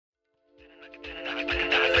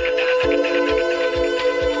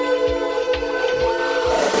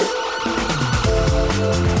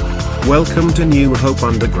Welcome to New Hope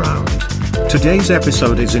Underground. Today's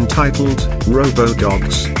episode is entitled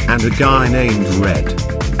Robo-Dogs and a Guy Named Red.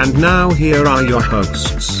 And now here are your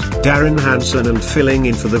hosts, Darren Hansen, and filling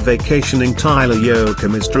in for the vacationing Tyler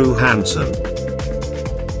Yoakum is Drew Hansen.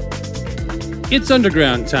 It's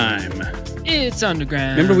underground time. It's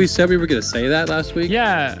underground. Remember we said we were going to say that last week?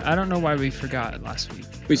 Yeah, I don't know why we forgot last week.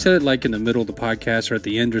 We said it like in the middle of the podcast or at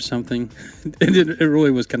the end or something. It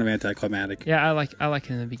really was kind of anticlimactic. Yeah, I like it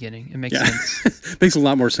in the beginning. It makes sense. Makes a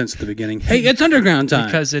lot more sense at the beginning. Hey, it's underground time.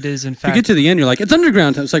 Because it is in If fact... you get to the end, you're like, it's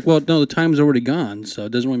underground time. It's like, well, no, the time's already gone, so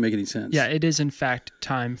it doesn't really make any sense. Yeah, it is in fact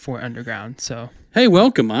time for underground, so... Hey,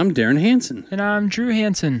 welcome. I'm Darren Hansen. And I'm Drew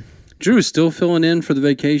Hansen. Drew is still filling in for the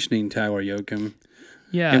vacationing Tyler Yoakum.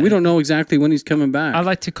 Yeah. And we don't know exactly when he's coming back. I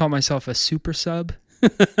like to call myself a super sub.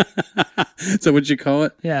 Is that what you call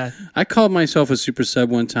it? Yeah. I called myself a super sub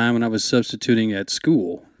one time when I was substituting at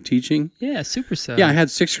school, teaching. Yeah, super sub. Yeah, I had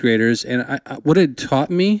sixth graders, and I what it taught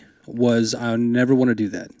me was I never want to do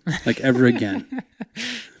that, like ever again.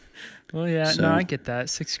 Well, yeah, So- no, I get that.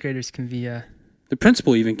 Sixth graders can be... The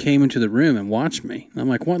principal even came into the room and watched me. I'm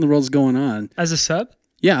like, what in the world's going on? As a sub?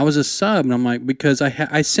 Yeah, I was a sub, and I'm like, because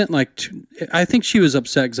I sent like I think she was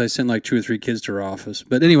upset because I sent like 2 or 3 kids to her office.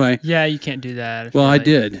 But anyway. Yeah, you can't do that. Well, I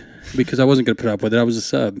did because I wasn't going to put up with it. I was a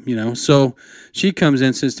sub, you know. So she comes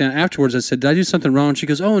in, sits down. Afterwards, I said, did I do something wrong? She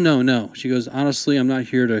goes, oh, no. She goes, honestly, I'm not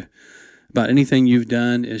here about anything you've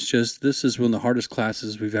done. It's just this is one of the hardest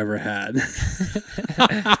classes we've ever had.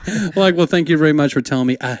 Like, well, thank you very much for telling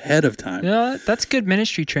me ahead of time. Yeah, that's good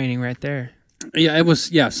ministry training right there. Yeah, it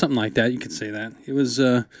was. Yeah, something like that. You could say that. It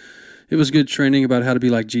was good training about how to be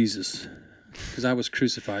like Jesus, because I was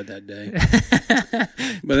crucified that day.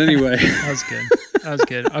 But anyway, That was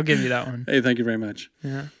good. I'll give you that one. Hey, thank you very much.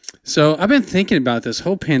 Yeah. So I've been thinking about this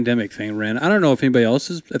whole pandemic thing, Ren. I don't know if anybody else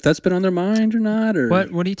if that's been on their mind or not. Or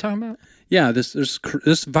What are you talking about? Yeah, this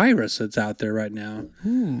virus that's out there right now.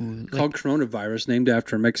 Ooh. Called coronavirus, named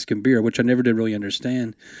after a Mexican beer, which I never did really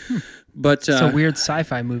understand. But It's a weird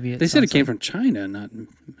sci-fi movie. They said it came from China,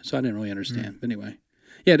 so I didn't really understand. But anyway,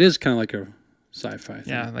 yeah, it is kind of like a sci-fi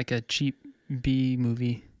thing. Yeah, like a cheap B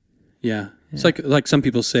movie. Yeah. It's like some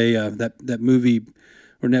people say that movie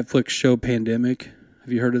or Netflix show Pandemic.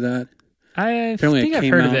 Have you heard of that? Apparently think it I've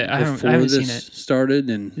came heard out of it. I before haven't this seen it. started,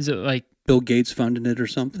 and Is it like Bill Gates funded it or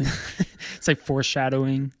something. it's like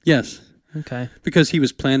foreshadowing? Yes, Okay. because he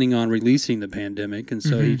was planning on releasing the pandemic, and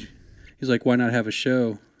so he's like, why not have a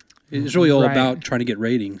show? It's really all Right. about trying to get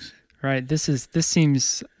ratings. Right. This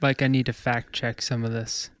seems like I need to fact check some of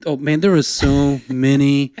this. Oh man, there are so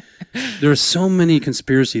many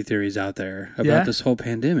conspiracy theories out there about Yeah? this whole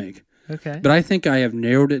pandemic. Okay. But I think I have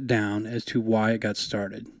narrowed it down as to why it got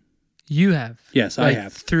started. You have. Yes, I Like,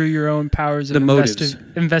 have. through your own powers of The motives.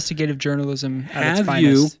 investigative journalism at its Have finest.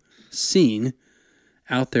 you seen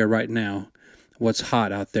out there right now, what's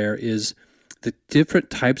hot out there is the different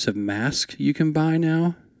types of masks you can buy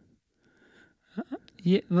now?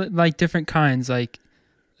 Yeah, like different kinds, like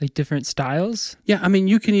different styles? Yeah, I mean,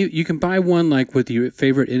 you can buy one like with your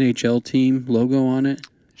favorite NHL team logo on it.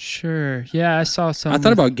 Sure. Yeah, I saw some. I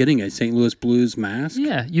thought about getting a St. Louis Blues mask.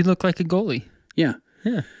 Yeah, you look like a goalie. Yeah.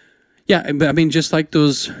 Yeah. Yeah, but I mean, just like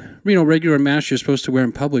those, regular masks you're supposed to wear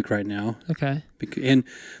in public right now. Okay.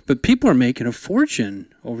 But people are making a fortune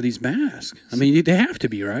over these masks. I mean, they have to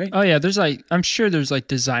be, right? Oh yeah, I'm sure there's like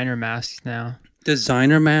designer masks now.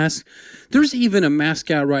 Designer masks. There's even a mask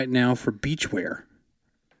out right now for beachwear.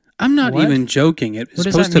 I'm not What? even joking. It's What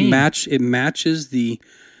does supposed that to mean? match. It matches the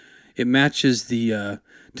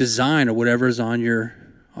design or whatever is on your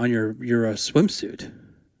swimsuit.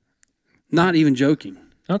 Not even joking.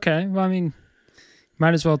 Okay. Well, I mean,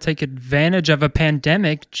 might as well take advantage of a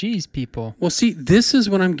pandemic. Jeez, people. Well, see, this is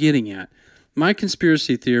what I'm getting at. My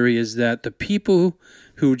conspiracy theory is that the people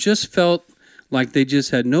who just felt like they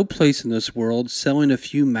just had no place in this world, selling a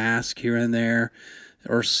few masks here and there,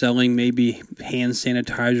 or selling maybe hand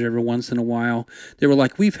sanitizer every once in a while, they were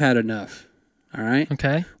like, we've had enough. All right?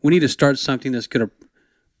 Okay. We need to start something that's going to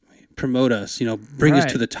promote us, bring us Right.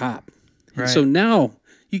 to the top. And Right. so now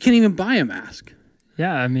you can't even buy a mask.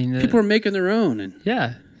 Yeah, I mean, People are making their own. And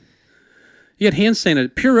yeah. you had hand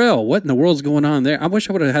sanitizer. Purell, what in the world's going on there? I wish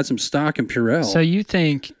I would have had some stock in Purell. So you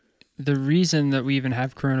think the reason that we even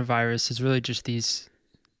have coronavirus is really just these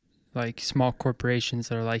like small corporations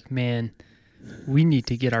that are like, man, we need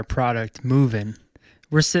to get our product moving.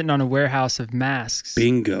 We're sitting on a warehouse of masks.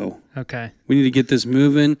 Bingo. Okay. We need to get this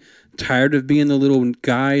moving. Tired of being the little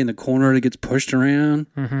guy in the corner that gets pushed around.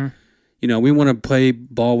 Mm-hmm. We want to play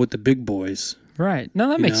ball with the big boys. Right. No,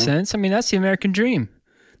 that makes sense. I mean, that's the American dream.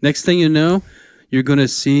 Next thing you know, you're going to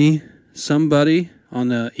see somebody on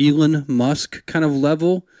the Elon Musk kind of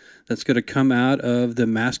level that's going to come out of the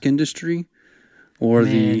mask industry or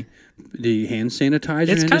Man. the hand sanitizer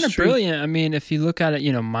It's industry. kind of brilliant. I mean, if you look at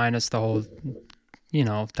it, minus the whole,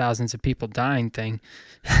 thousands of people dying thing.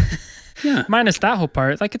 Yeah. Minus that whole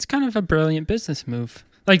part, like it's kind of a brilliant business move.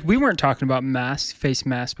 Like we weren't talking about face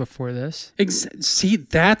masks before this. See,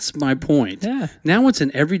 that's my point. Yeah. Now it's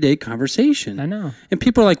an everyday conversation. I know. And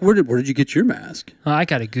people are like, where did you get your mask? Oh, I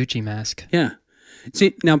got a Gucci mask. Yeah.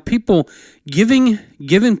 See, now people giving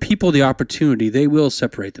people the opportunity, they will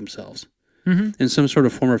separate themselves in some sort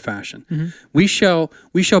of form or fashion. Mm-hmm. We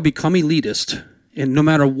shall become elitist, and no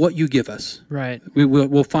matter what you give us, Right.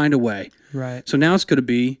 we'll find a way. Right. So now it's going to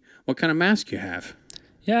be what kind of mask you have.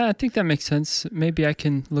 Yeah, I think that makes sense. Maybe I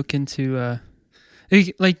can look into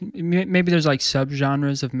maybe there's like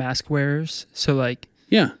subgenres of mask wearers. So like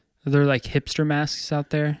Yeah. are there like hipster masks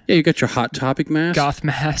out there? Yeah, you got your Hot Topic mask. Goth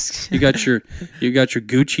masks. You got your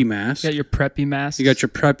Gucci mask. You got your preppy masks. You got your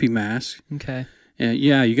preppy mask. Okay. And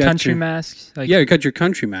yeah, you got Country your, masks. Like, Yeah, you got your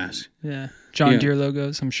country mask. Yeah. John Yeah. Deere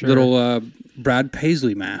logos, I'm sure. Little Brad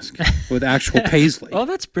Paisley mask with actual paisley. Oh,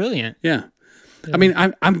 that's brilliant. Yeah. I mean,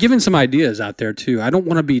 I'm giving some ideas out there too. I don't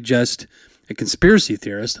want to be just a conspiracy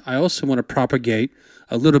theorist. I also want to propagate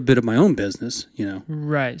a little bit of my own business,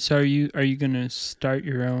 Right. So are you going to start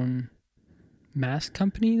your own mask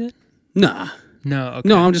company then? Nah. No. Okay.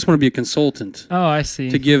 No, I just want to be a consultant Oh, I see.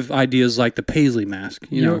 to give ideas like the paisley mask,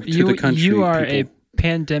 to the country You are people. a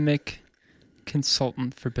pandemic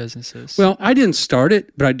consultant for businesses. Well, I didn't start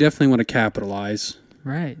it, but I definitely want to capitalize.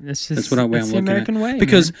 right. That's That's what I'm that's the looking American at. way.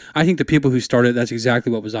 Because man. I think the people who started, that's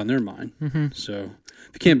exactly what was on their mind. Mm-hmm. So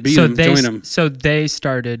if you can't beat them, join them. So they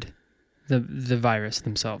started the virus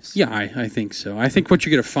themselves. Yeah, I think so. I think what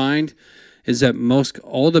you're going to find is that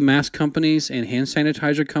all the mask companies and hand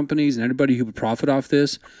sanitizer companies and everybody who would profit off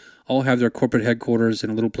this all have their corporate headquarters in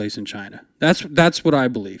a little place in China. That's what I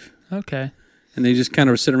believe. Okay. And they just kind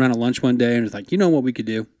of sit around at lunch one day and it's like, you know what we could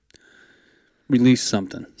do? Release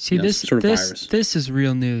something. See, some sort of virus. This is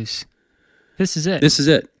real news. This is it. This is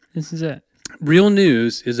it. This is it. Real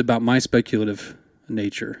news is about my speculative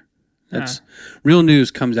nature. Real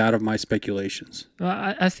news comes out of my speculations.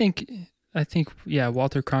 Well, I think yeah,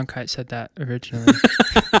 Walter Cronkite said that originally.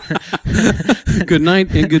 Good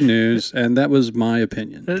night and good news, and that was my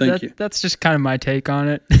opinion. Thank you. That's just kind of my take on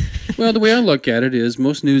it. Well, the way I look at it is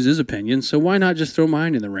most news is opinion, so why not just throw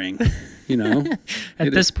mine in the ring?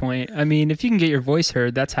 At this point, I mean, if you can get your voice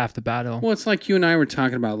heard, that's half the battle. Well, it's like you and I were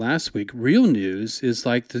talking about last week. Real news is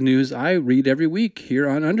like the news I read every week here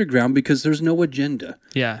on Underground because there's no agenda.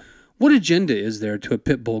 Yeah. What agenda is there to a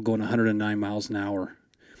pit bull going 109 miles an hour?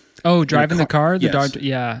 Oh, driving the car? The Yes. dog?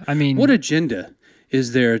 Yeah. I mean, What agenda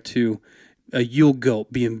is there to a Yule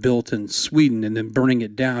goat being built in Sweden and then burning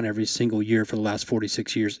it down every single year for the last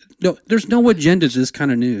 46 years? No, there's no agenda to this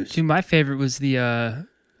kind of news. dude, my favorite was the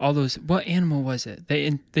all those. What animal was it?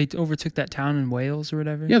 They overtook that town in Wales or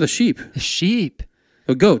whatever. Yeah, the sheep. The sheep.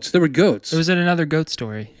 The goats. There were goats. Or was it another goat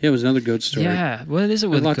story? Yeah, it was another goat story. Yeah. What is it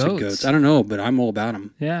with Lots goats? of goats. I don't know, but I'm all about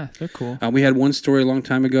them. Yeah, they're cool. We had one story a long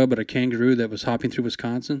time ago about a kangaroo that was hopping through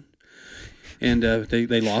Wisconsin, and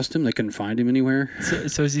they lost him. They couldn't find him anywhere.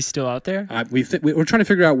 So is he still out there? We're trying to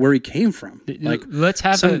figure out where he came from. Like Let's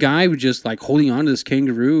have some guy was just like holding on to this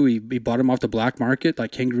kangaroo. He bought him off the black market,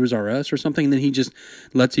 like Kangaroos R Us or something, and then he just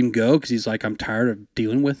lets him go because he's like, I'm tired of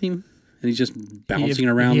dealing with him, and he's just bouncing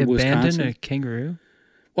around he Wisconsin. abandoned a kangaroo?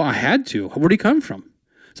 Well, I had to. Where'd he come from?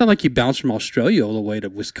 It's not like he bounced from Australia all the way to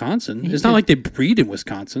Wisconsin. It's not like they breed in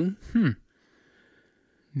Wisconsin.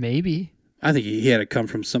 Maybe. I think he had to come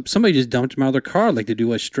from somebody just dumped him out of their car like they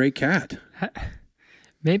do a stray cat.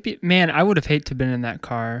 Maybe. Man, I would have hated to have been in that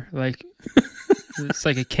car. Like, it's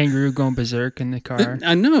like a kangaroo going berserk in the car.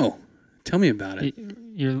 I know. Tell me about it.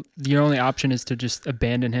 Your only option is to just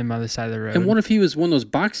abandon him on the side of the road. And what if he was one of those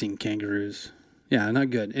boxing kangaroos? Yeah, not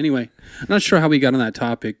good. Anyway, I'm not sure how we got on that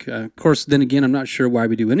topic. Of course, then again, I'm not sure why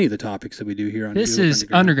we do any of the topics that we do here on This Duo is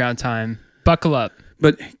underground time. Buckle up.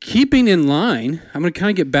 But keeping in line, I'm going to kind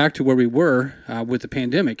of get back to where we were with the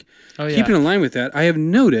pandemic. Oh, yeah. Keeping in line with that, I have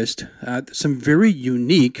noticed some very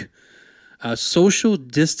unique social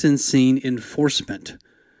distancing enforcement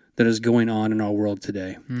that is going on in our world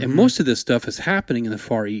today. Mm-hmm. And most of this stuff is happening in the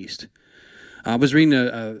Far East. I was reading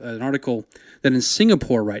an article that in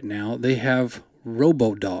Singapore right now, they have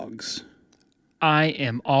robo-dogs. I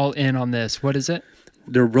am all in on this. What is it?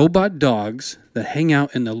 They're robot dogs that hang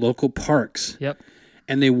out in the local parks. Yep.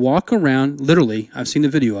 And they walk around, literally, I've seen the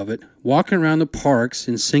video of it, walking around the parks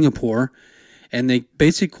in Singapore, and they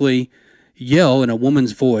basically yell in a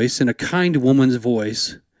woman's voice, in a kind woman's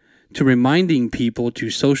voice, to reminding people to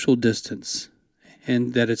social distance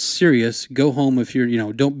and that it's serious, go home if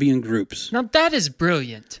you're, don't be in groups. Now that is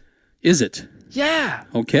brilliant. Is it? Yeah.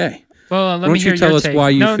 Okay. Well, let Why me don't hear you tell your us take. why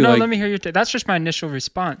you feel like... let me hear your take. That's just my initial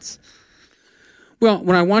response. Well,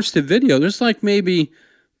 when I watched the video, there's like maybe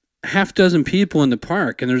half dozen people in the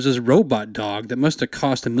park, and there's this robot dog that must have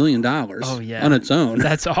cost $1 million on its own.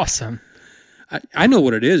 That's awesome. I know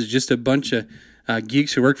what it is. Just a bunch of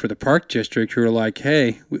geeks who work for the park district who are like,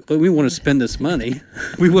 hey, we want to spend this money.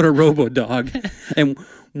 We want a robo dog. And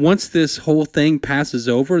once this whole thing passes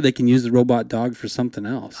over, they can use the robot dog for something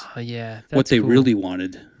else. Oh, yeah. What they cool. really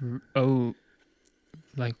wanted. Oh,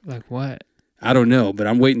 like what? I don't know, but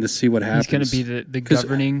I'm waiting to see what happens. He's going to be the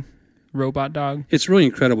governing robot dog. It's really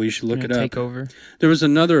incredible. You should look it up. Take over. There was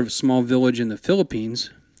another small village in the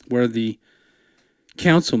Philippines where the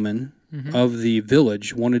councilman of the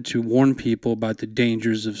village wanted to warn people about the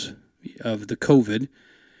dangers of the COVID,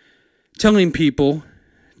 telling people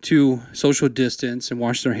to social distance and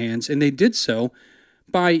wash their hands, and they did so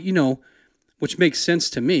by, which makes sense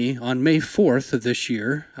to me, on May 4th of this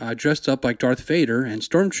year, dressed up like Darth Vader and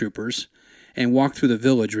stormtroopers, and walked through the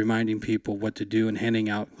village reminding people what to do and handing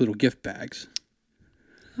out little gift bags.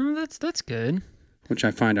 Oh, that's good. Which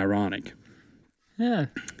I find ironic. Yeah.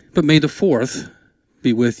 But May the 4th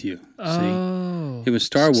be with you. Oh. See? It was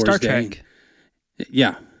Star Wars Star Day. Trek.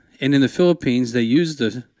 Yeah. And in the Philippines, they used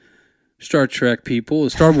the Star Trek people, the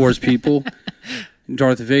Star Wars people,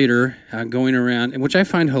 Darth Vader going around, and which I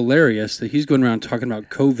find hilarious that he's going around talking about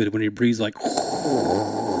COVID when he breathes like...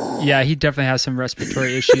 Yeah, he definitely has some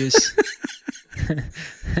respiratory issues.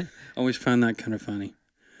 Always found that kind of funny.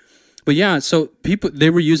 But yeah, so they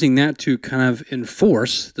were using that to kind of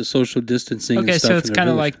enforce the social distancing. Okay, and stuff so it's kind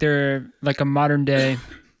of village. like they're like a modern day.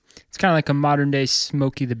 It's kind of like a modern day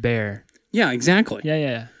Smokey the Bear. Yeah, exactly.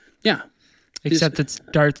 Yeah. Except it's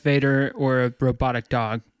Darth Vader or a robotic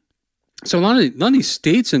dog. So a lot of these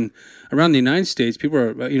states and around the United States, people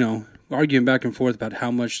are arguing back and forth about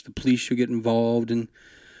how much the police should get involved in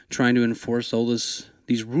trying to enforce all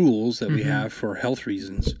these rules that we have for health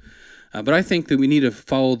reasons. But I think that we need to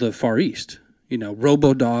follow the Far East.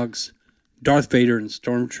 Robo dogs, Darth Vader, and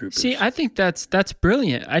stormtroopers. See, I think that's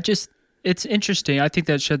brilliant. It's interesting. I think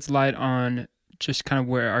that sheds light on just kind of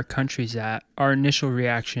where our country's at. Our initial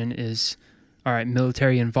reaction is, all right,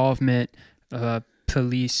 military involvement,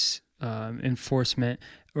 police enforcement,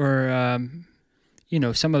 or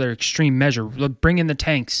some other extreme measure. Bring in the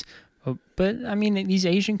tanks. But I mean, these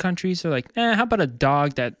Asian countries are like, how about a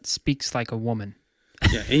dog that speaks like a woman?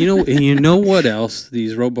 Yeah, and you know what else?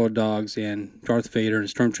 These robo dogs and Darth Vader and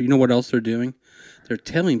Stormtrooper. You know what else they're doing? They're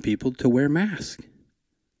telling people to wear masks.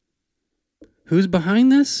 Who's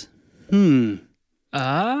behind this? See,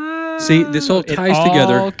 this all ties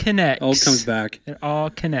together. All connects. All comes back. It all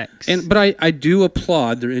connects. But I do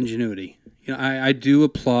applaud their ingenuity. I do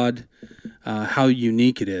applaud how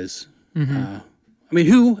unique it is.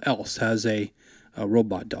 Who else has a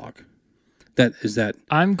robot dog? That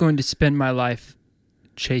I'm going to spend my life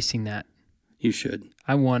chasing that. You should.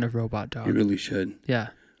 I want a robot dog. You really should. Yeah.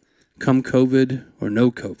 Come COVID or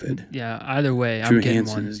no COVID. Yeah. Either way, Drew I'm getting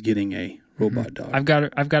Hansen one. is getting a robot dog. I've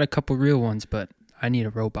got a couple real ones, but I need a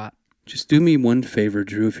robot. Just do me one favor,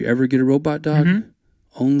 Drew. If you ever get a robot dog,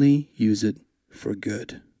 only use it for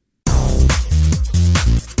good.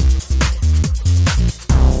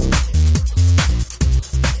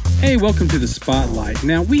 Hey, welcome to the Spotlight.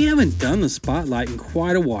 Now, we haven't done the Spotlight in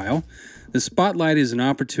quite a while. The Spotlight is an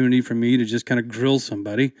opportunity for me to just kind of grill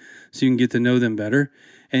somebody so you can get to know them better.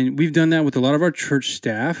 And we've done that with a lot of our church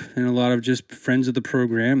staff and a lot of just friends of the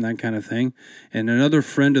program, that kind of thing. And another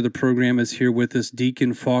friend of the program is here with us,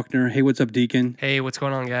 Deacon Faulkner. Hey, what's up, Deacon? Hey, what's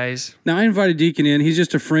going on, guys? Now, I invited Deacon in. He's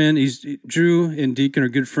just a friend. Drew and Deacon are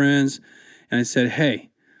good friends. And I said,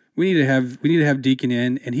 hey, we need to have Deacon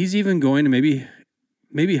in. And he's even going to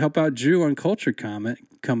maybe help out Drew on Culture Comment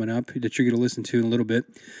coming up that you're going to listen to in a little bit.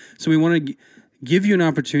 So we want to give you an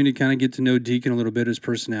opportunity to kind of get to know Deacon a little bit, his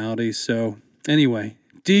personality. So anyway,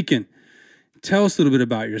 Deacon, tell us a little bit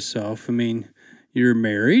about yourself. I mean, you're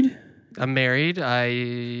married. I'm married.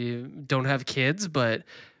 I don't have kids, but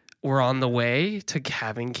we're on the way to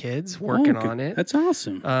having kids, working on it. That's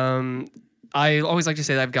awesome. I always like to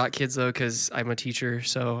say that I've got kids, though, because I'm a teacher.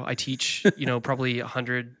 So I teach, probably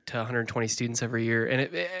 100 to 120 students every year.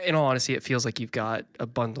 And in all honesty, it feels like you've got a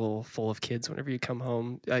bundle full of kids whenever you come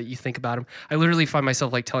home. You think about them. I literally find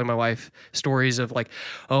myself telling my wife stories of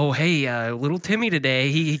oh, hey, little Timmy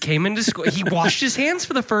today, he came into school. He washed his hands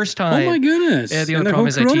for the first time. Oh, my goodness. Yeah, the and only problem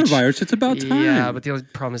is I teach. It's about time. Yeah, but the only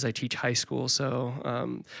problem is I teach high school. So,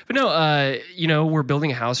 but no, we're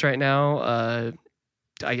building a house right now.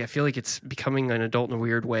 I feel like it's becoming an adult in a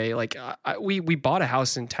weird way. Like we bought a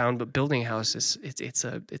house in town, but building a house it's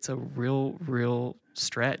a real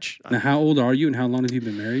stretch. Now, how old are you, and how long have you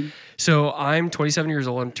been married? So I'm 27 years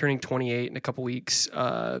old. I'm turning 28 in a couple weeks,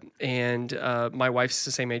 and my wife's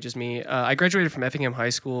the same age as me. I graduated from Effingham High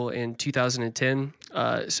School in 2010.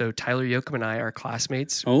 So Tyler Yoakum and I are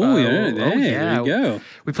classmates. There you go.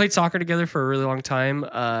 We played soccer together for a really long time.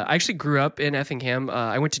 I actually grew up in Effingham.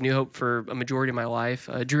 I went to New Hope for a majority of my life.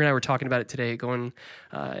 Drew and I were talking about it today, going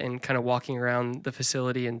and kind of walking around the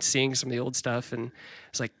facility and seeing some of the old stuff. And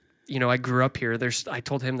it's like, I grew up here. I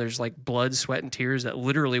told him there's like blood, sweat, and tears that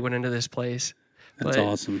literally went into this place. That's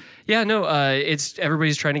awesome. Yeah, no, it's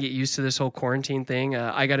everybody's trying to get used to this whole quarantine thing.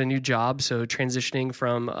 I got a new job, so transitioning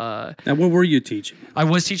from. Now, what were you teaching? I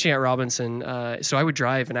was teaching at Robinson, so I would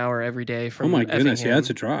drive an hour every day from. Oh my goodness, Effingham. yeah, that's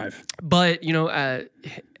a drive. But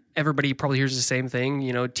everybody probably hears the same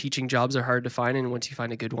thing. Teaching jobs are hard to find, and once you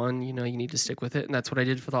find a good one, you need to stick with it. And that's what I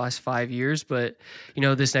did for the last 5 years. But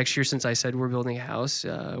this next year, since I said we're building a house,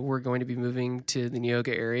 we're going to be moving to the Neoga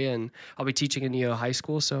area, and I'll be teaching in Neoga High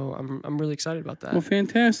School. So I'm really excited about that. Well,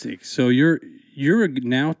 fantastic. So you're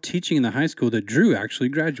now teaching in the high school that Drew actually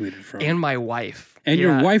graduated from, And my wife. and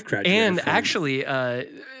your wife graduated And from. actually,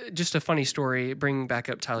 just a funny story, bringing back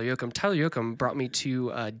up Tyler Yoakum. Tyler Yoakum brought me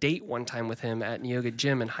to date one time with him at Neoga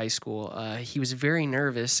Gym in high school. He was very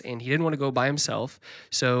nervous, and he didn't want to go by himself,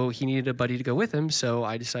 so he needed a buddy to go with him, so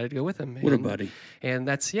I decided to go with him. What a buddy. And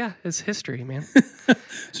it's history, man.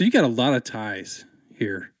 So you got a lot of ties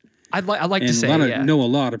here. I'd like to And say, know a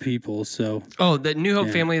lot of people, so. Oh, the New Hope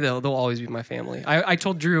family, they'll always be my family. I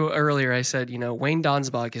told Drew earlier, I said, Wayne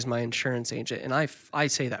Donsbach is my insurance agent, and I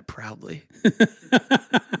say that proudly.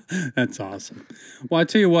 That's awesome. Well, I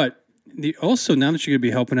tell you what, also now that you're going to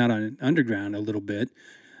be helping out on Underground a little bit,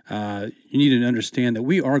 you need to understand that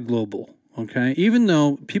we are global, okay? Even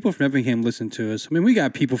though people from Effingham listen to us, we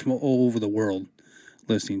got people from all over the world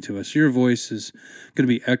listening to us. Your voice is going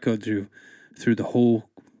to be echoed through the whole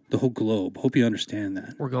globe. Hope you understand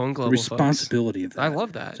that. We're going global, the responsibility folks. of that. I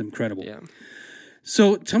love that. It's incredible. Yeah.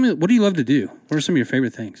 So tell me, what do you love to do? What are some of your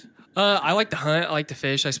favorite things? I like to hunt. I like to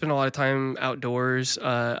fish. I spend a lot of time outdoors.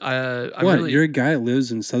 You're a guy that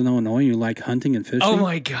lives in Southern Illinois and you like hunting and fishing? Oh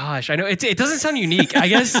my gosh. I know it doesn't sound unique. I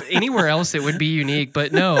guess anywhere else it would be unique,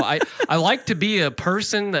 but no, I like to be a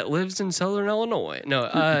person that lives in Southern Illinois. No,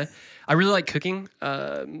 I really like cooking.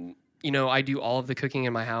 I do all of the cooking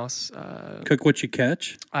in my house. Cook what you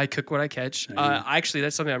catch? I cook what I catch. Actually,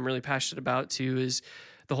 that's something I'm really passionate about too, is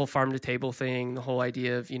the whole farm to table thing, the whole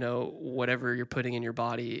idea of, whatever you're putting in your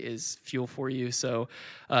body is fuel for you. So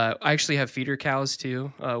I actually have feeder cows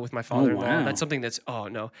too with my father-in-law. wow. That's something that's, oh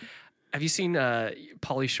no. Have you seen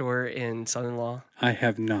Pauly Shore in Son-in-Law? I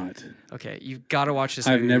have not. Okay, you've got to watch this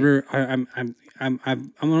I've movie. never. I'm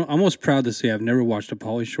almost proud to say I've never watched a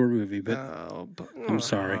Pauly Shore movie, but I'm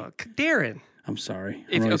sorry. Darren. I'm sorry.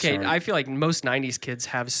 Sorry. I I feel like most 90s kids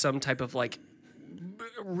have some type of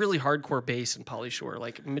really hardcore base in Pauly Shore,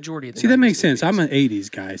 like majority of the See, that 90s makes sense. movies. I'm an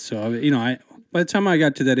 80s guy, so by the time I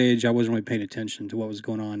got to that age, I wasn't really paying attention to what was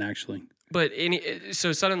going on actually. But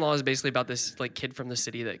so Son-in-Law is basically about this kid from the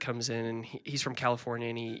city that comes in, and he's from California,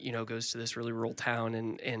 and he goes to this really rural town,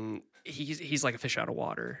 and he's like a fish out of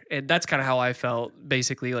water, and that's kind of how I felt,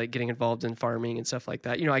 basically, like getting involved in farming and stuff like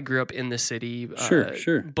that. I grew up in the city,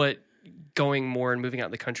 Sure. But going more and moving out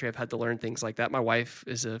in the country, I've had to learn things like that. My wife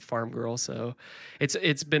is a farm girl, so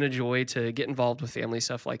it's been a joy to get involved with family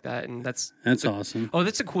stuff like that, and that's awesome. Oh,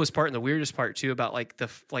 that's the coolest part, and the weirdest part too about the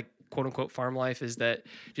quote unquote farm life is that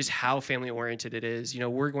just how family oriented it is.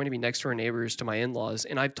 We're going to be next door neighbors to my in-laws,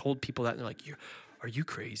 and I've told people that, and they're like, "Are you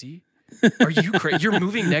crazy? Are you crazy? You're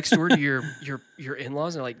moving next door to your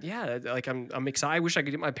in-laws?" And they're like, "Yeah, like I'm excited. I wish I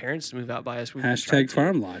could get my parents to move out by us." Hashtag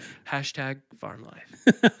farm life. Hashtag farm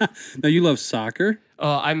life. Now you love soccer.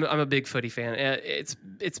 Oh, I'm a big footy fan.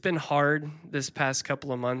 It's been hard this past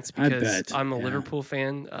couple of months because I'm a Liverpool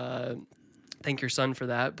fan. Thank your son for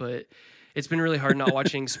that, but it's been really hard not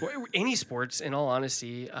watching any sports. In all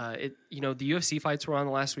honesty, the UFC fights were on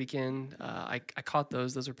the last weekend. I caught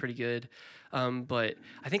those; those were pretty good. But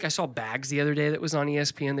I think I saw Bags the other day that was on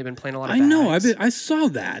ESPN. They've been playing a lot of Bags. I know. I saw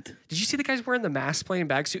that. Did you see the guys wearing the mask playing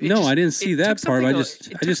Bags? No, I didn't see that part. I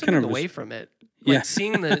just kind of away from it.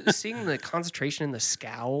 Seeing the concentration in the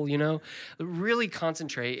scowl, really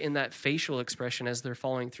concentrate in that facial expression as they're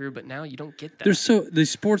following through. But now you don't get that. The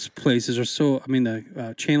sports places are so.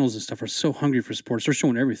 The channels and stuff are so hungry for sports. They're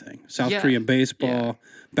showing everything. South Korean baseball,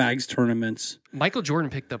 Bags tournaments. Michael Jordan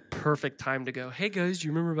picked the perfect time to go, "Hey guys, do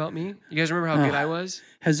you remember about me? You guys remember how good I was?"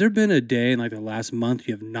 Has there been a day in the last month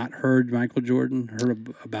you have not heard Michael Jordan,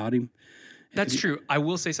 heard about him? That's true. I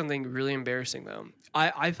will say something really embarrassing though.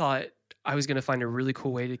 I thought I was going to find a really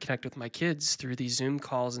cool way to connect with my kids through these Zoom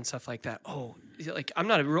calls and stuff like that. Oh, like I'm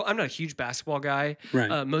not a huge basketball guy.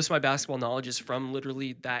 Right. Most of my basketball knowledge is from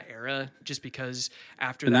literally that era, just because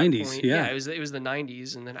after The that 90s, point, yeah. it was the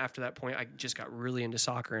 90s, and then after that point, I just got really into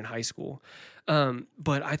soccer in high school.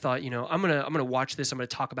 But I thought, I'm gonna watch this. I'm gonna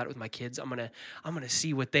talk about it with my kids. I'm gonna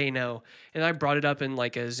see what they know. And I brought it up in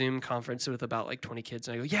like a Zoom conference with about like 20 kids,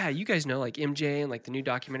 and I go, yeah, you guys know like MJ and like the new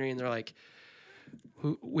documentary, and they're like,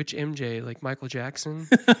 which MJ, like Michael Jackson?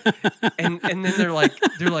 and then they're like,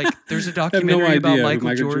 there's a documentary about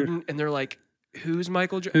Michael Jordan, and they're like, who's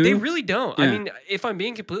Michael Jordan? They really don't. Yeah. I mean, if I'm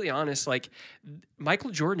being completely honest, like Michael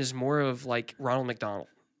Jordan is more of like Ronald McDonald.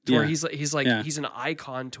 To where he's an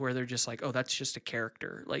icon to where they're just like, oh, that's just a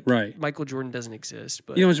character. Like Right. Michael Jordan doesn't exist.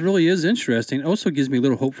 But It really is interesting. It also gives me a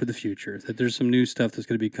little hope for the future that there's some new stuff that's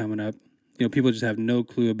going to be coming up. People just have no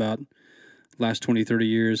clue about last 20, 30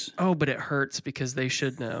 years. Oh, but it hurts because they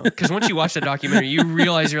should know. Because once you watch the documentary, you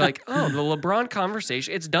realize you're like, oh, the LeBron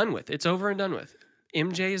conversation, it's done with. It's over and done with.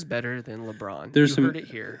 MJ is better than LeBron. Heard it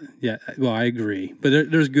here. Yeah, well, I agree. But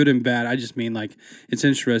there's good and bad. I just mean, like, it's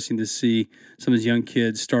interesting to see some of these young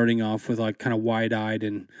kids starting off with, like, kind of wide-eyed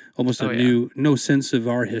and almost no sense of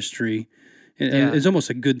our history. And it's almost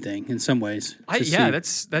a good thing in some ways.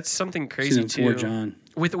 That's something crazy, too. Forge on.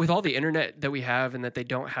 With all the internet that we have, and that they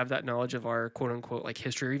don't have that knowledge of our quote unquote like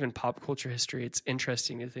history or even pop culture history, it's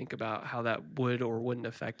interesting to think about how that would or wouldn't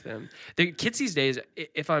affect them. The kids these days,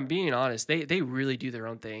 if I'm being honest, they really do their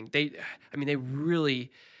own thing. They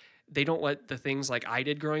don't let the things like I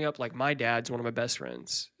did growing up. Like my dad's one of my best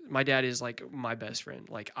friends. My dad is like my best friend.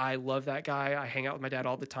 Like I love that guy. I hang out with my dad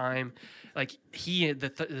all the time. Like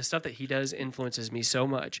the stuff that he does influences me so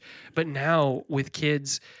much. But now with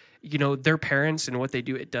kids, their parents and what they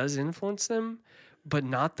do, it does influence them, but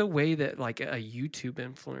not the way that like a YouTube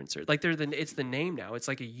influencer, like it's the name now. It's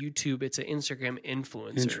like a YouTube, it's an Instagram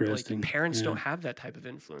influencer. Interesting. Like parents don't have that type of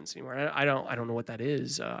influence anymore. I don't know what that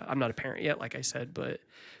is. I'm not a parent yet, like I said, but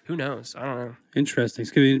who knows? I don't know. Interesting.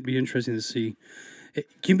 It's going to be interesting to see.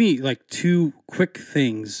 Give me like two quick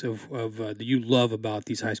things of that you love about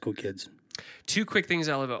these high school kids. Two quick things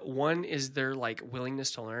I love about. One is their like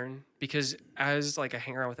willingness to learn, because as like I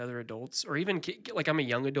hang around with other adults, or even like I'm a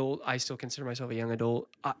young adult, I still consider myself a young adult.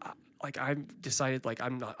 I've decided like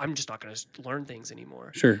I'm just not going to learn things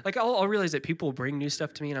anymore. Sure. Like I'll realize that people bring new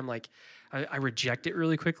stuff to me, and I'm like, I reject it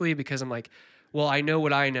really quickly because I'm like, well, I know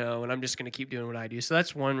what I know, and I'm just going to keep doing what I do. So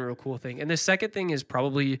that's one real cool thing. And the second thing is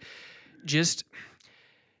probably just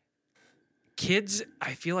kids.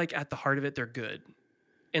 I feel like at the heart of it, they're good.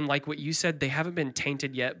 And like what you said, they haven't been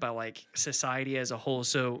tainted yet by like society as a whole.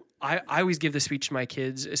 So I always give the speech to my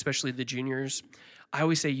kids, especially the juniors. I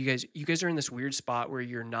always say, you guys are in this weird spot where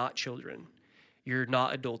you're not children. You're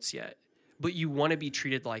not adults yet, but you want to be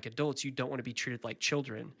treated like adults. You don't want to be treated like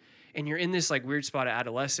children. And you're in this like weird spot of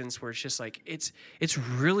adolescence where it's just like, it's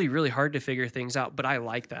really, really hard to figure things out. But I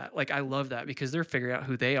like that. Like, I love that because they're figuring out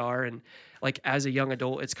who they are. And like, as a young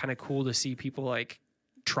adult, it's kind of cool to see people like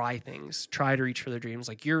try things, try to reach for their dreams.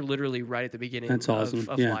 Like you're literally right at the beginning of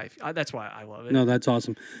life. That's why I love it. No, that's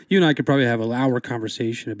awesome. You and I could probably have an hour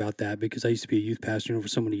conversation about that because I used to be a youth pastor for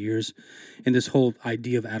so many years. And this whole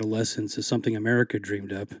idea of adolescence is something America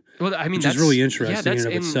dreamed up. Well, I mean, which is really interesting in and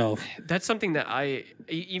of itself. That's something that I,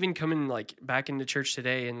 even coming like back into church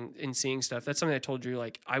today and seeing stuff, that's something I told you,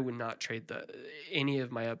 like, I would not trade any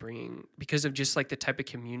of my upbringing because of just like the type of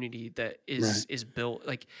community that is built.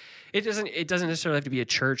 Like it doesn't necessarily have to be a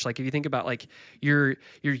church. Like if you think about like your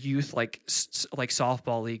youth, like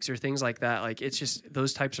softball leagues or things like that, like it's just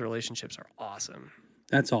those types of relationships are awesome.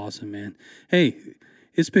 That's awesome, man. Hey,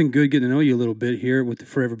 it's been good getting to know you a little bit here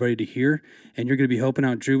for everybody to hear, and you're going to be helping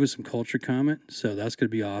out Drew with some culture comment, so that's going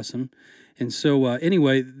to be awesome. And so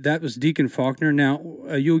anyway, that was Deacon Faulkner. Now,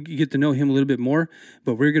 you'll get to know him a little bit more,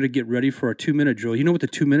 but we're going to get ready for our 2-minute drill. You know what the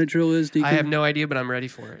 2-minute drill is, Deacon? I have no idea, but I'm ready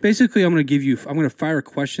for it. Basically, I'm going to fire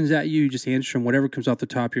questions at you. You just answer them, whatever comes off the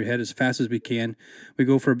top of your head as fast as we can. We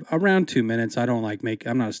go for around 2 minutes. I'm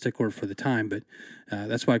not a stickler for the time, but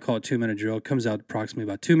that's why I call it 2-minute drill. It comes out approximately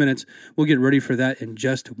about 2 minutes. We'll get ready for that in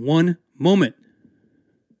just 1 moment.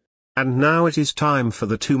 And now it is time for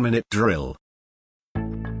the 2-minute drill.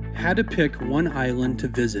 Had to pick one island to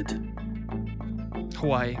visit.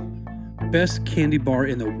 Hawaii. Best candy bar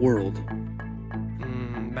in the world.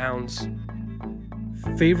 Mounds.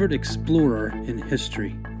 Favorite explorer in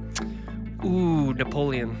history. Ooh,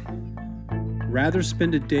 Napoleon. Rather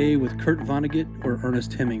spend a day with Kurt Vonnegut or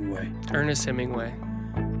Ernest Hemingway. Ernest Hemingway.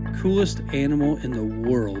 Coolest animal in the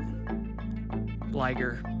world.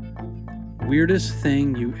 Liger. Weirdest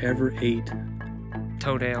thing you ever ate?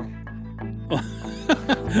 Toenail.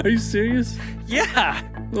 Are you serious? Yeah.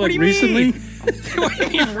 Like What do you recently? mean? What do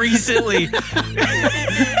you mean recently?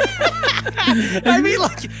 I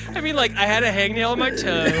mean, like I had a hangnail on my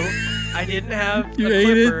toe. I didn't have You a ate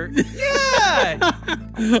clipper. it?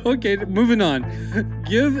 Yeah. Okay, moving on.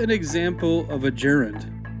 Give an example of a gerund,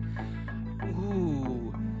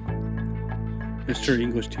 Ooh. Mr.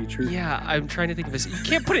 English teacher. Yeah, I'm trying to think of this. You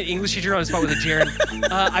can't put an English teacher on the spot with a gerund.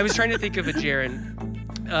 I was trying to think of a gerund.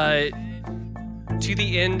 To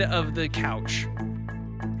the end of the couch,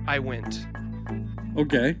 I went.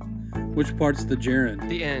 Okay. Which part's the gerund?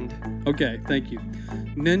 The end. Okay, thank you.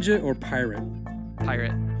 Ninja or pirate?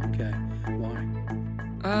 Pirate. Okay. Why?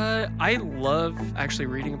 I love actually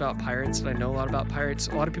reading about pirates, and I know a lot about pirates.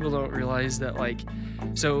 A lot of people don't realize that, like,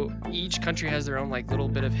 so each country has their own, like, little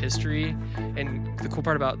bit of history, and the cool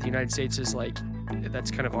part about the United States is, like,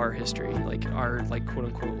 that's kind of our history, like, our, like,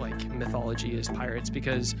 quote-unquote, like, mythology is pirates,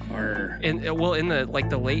 because in the, like,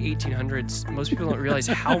 the late 1800s, most people don't realize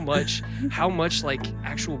how much, like,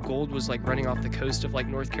 actual gold was, like, running off the coast of, like,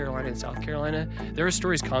 North Carolina and South Carolina. There are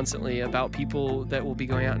stories constantly about people that will be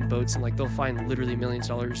going out in boats, and, like, they'll find literally millions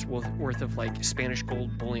of dollars worth of, like, Spanish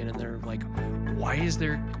gold bullion, and they're like, why is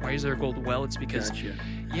there gold? Well, it's because, Gotcha.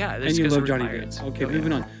 yeah, And it's you because love we're Johnny pirates. Depp. Okay, Oh,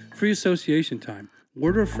 moving yeah. on. Free association time.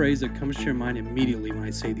 Word or phrase that comes to your mind immediately when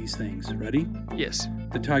I say these things. Ready? Yes,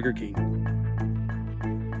 The Tiger King.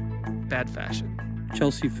 bad fashion.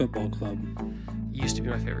 Chelsea Football Club. Used to be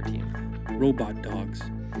my favorite team. Robot Dogs.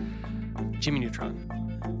 Jimmy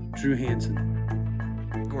Neutron. Drew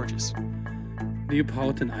Hansen. Gorgeous.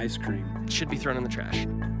 Neapolitan Ice Cream. Should be thrown in the trash.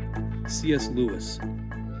 C.S. Lewis.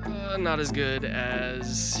 Not as good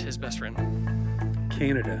as his best friend.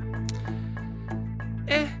 Canada.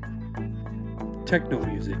 Techno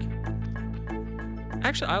music.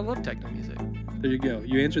 Actually, I love techno music. There you go.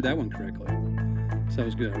 You answered that one correctly. So that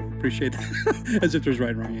was good. I appreciate that. As if there's right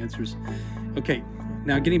and wrong answers. Okay,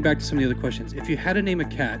 now getting back to some of the other questions. If you had to name a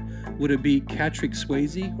cat, would it be Patrick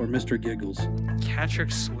Swayze or Mr. Giggles? Patrick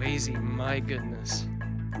Swayze, my goodness.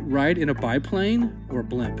 Ride in a biplane or a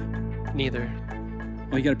blimp? Neither.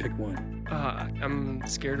 Well, you got to pick one. I'm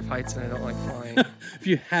scared of heights and I don't like flying. If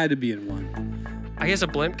you had to be in one, I guess a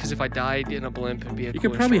blimp, because if I died in a blimp, it'd be a you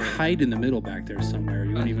could cooler probably story. hide in the middle back there somewhere.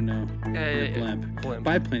 You wouldn't even know. You're a blimp. Blimp.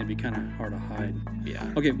 Biplane would be kind of hard to hide.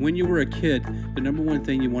 Yeah. Okay, when you were a kid, the number one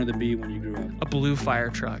thing you wanted to be when you grew up? A blue fire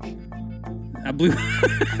truck. I blew.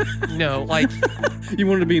 No, like, You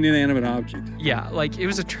wanted to be an inanimate object. yeah, like it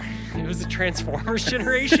was a Transformers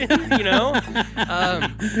generation, you know?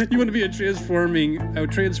 You want to be a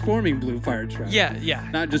transforming blue fire truck. Yeah.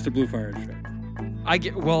 Not just a blue fire truck. I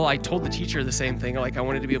told the teacher the same thing. Like, I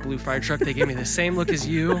wanted to be a blue fire truck. They gave me the same look as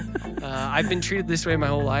you. I've been treated this way my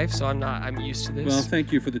whole life, so I'm used to this. Well,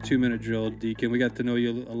 thank you for the 2-minute drill, Deacon. We got to know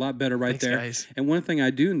you a lot better right Thanks, there. guys. And one thing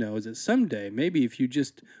I do know is that someday, maybe if you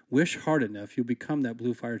just wish hard enough, you'll become that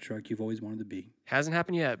blue fire truck you've always wanted to be. Hasn't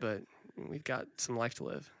happened yet, but we've got some life to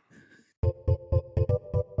live.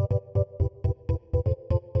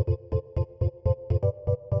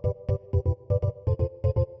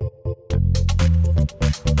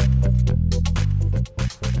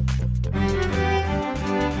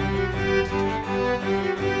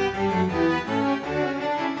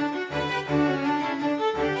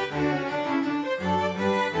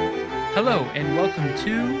 Hello and welcome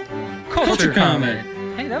to Culture Comment.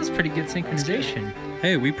 Hey, that was pretty good synchronization.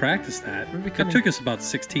 Hey, we practiced that. We're becoming- It took us about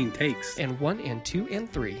 16 takes. And 1 and 2 and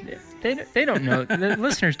 3. They don't know. The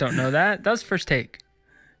listeners don't know that. That was first take.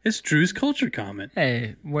 It's Drew's Culture Comment.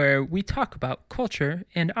 Hey, where we talk about culture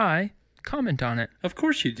and I comment on it. Of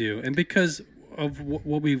course you do. And because of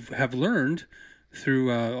what we have learned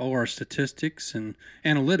through all our statistics and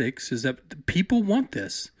analytics is that people want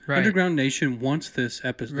this. Right. Underground Nation wants this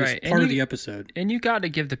episode, Right. this part of the episode. And you got to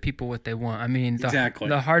give the people what they want. I mean, Exactly.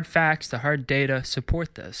 the hard facts, the hard data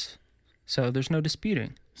support this. So there's no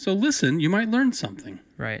disputing. So listen, you might learn something.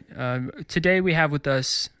 Right. Today we have with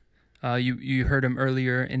us, you heard him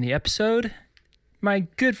earlier in the episode, my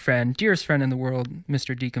good friend, dearest friend in the world,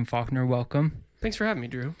 Mr. Deacon Faulkner. Welcome. Thanks for having me,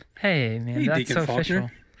 Drew. Hey, man, Hey, that's Deacon so Faulkner.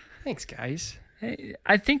 official. Thanks, guys. Hey,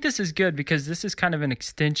 I think this is good because this is kind of an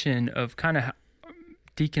extension of kind of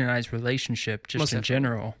Deacon and I's relationship just Most in definitely.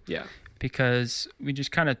 general, Yeah. because we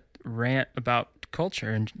just kind of rant about culture,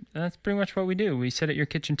 and that's pretty much what we do. We sit at your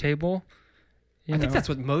kitchen table. I think that's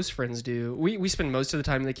what most friends do. We spend most of the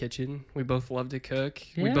time in the kitchen. We both love to cook.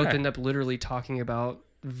 We both Yeah. end up literally talking about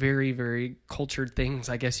very, very cultured things,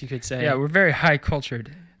 I guess you could say. Yeah, we're very high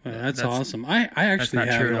cultured. Well, that's awesome. I actually not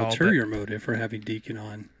have true an at all, ulterior motive for having Deacon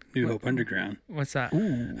on New Hope Underground. What's that?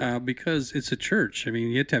 Because it's a church. I mean,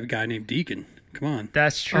 you have to have a guy named Deacon. Come on.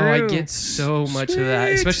 That's true. Oh, I get so much of that,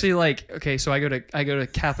 especially like, okay, so I go to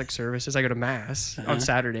Catholic services, I go to mass on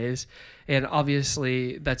Saturdays, and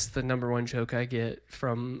obviously that's the number one joke I get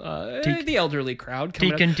from the elderly crowd.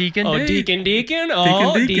 Deacon. Oh, Hey. Deacon.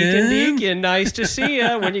 Oh, Deacon. Deacon. Nice to see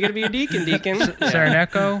you. When you gonna be a Deacon? Is there an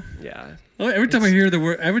echo? Yeah. Oh, every time I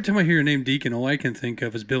hear your name Deacon, all I can think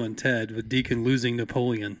of is Bill and Ted with Deacon losing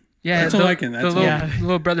Napoleon. Yeah, That's all I can. That's all.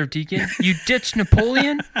 little brother Deacon. You ditched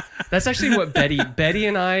Napoleon? That's actually what Betty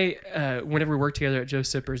and I, whenever we worked together at Joe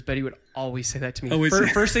Sippers, Betty would always say that to me. Always.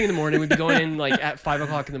 First thing in the morning, we'd be going in like at 5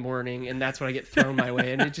 o'clock in the morning, and that's when I get thrown my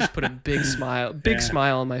way, and it just put a big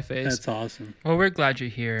smile on my face. That's awesome. Well, we're glad you're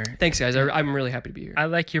here. Thanks, guys. I'm really happy to be here. I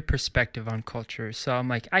like your perspective on culture, so I'm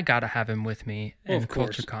like, I gotta have him with me Well, in of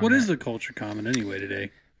course. Culture Comment. What is the culture comment anyway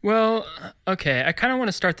today? Well, okay, I kind of want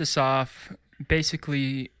to start this off.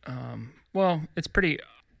 Basically, well, it's pretty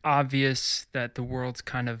obvious that the world's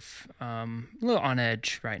kind of a little on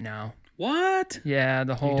edge right now. What? Yeah,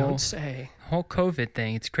 the You whole don't say. whole COVID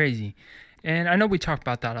thing, it's crazy. And I know we talk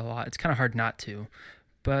about that a lot. It's kind of hard not to.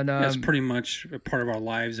 But That's pretty much a part of our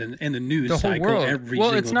lives and the news the whole cycle world. every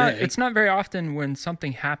Well, single day. it's not very often when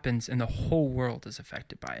something happens and the whole world is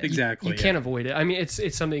affected by it. Exactly. You can't avoid it. I mean,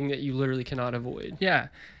 it's something that you literally cannot avoid. Yeah.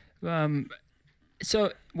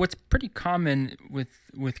 So what's pretty common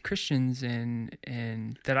with Christians and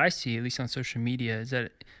that I see, at least on social media, is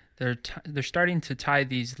that they're starting to tie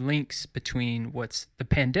these links between what's the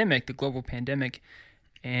pandemic, the global pandemic,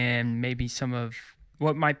 and maybe some of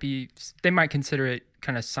what might be, they might consider it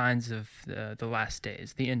kind of signs of the last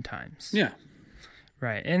days, the end times. Yeah.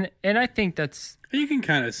 Right. And I think that's, You can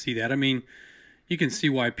kind of see that. I mean, you can see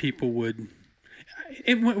why people would,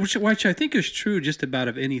 which I think is true just about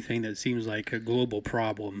of anything that seems like a global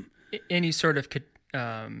problem. any sort of,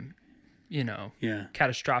 Yeah.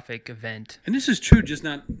 catastrophic event. And this is true just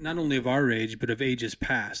not only of our age, but of ages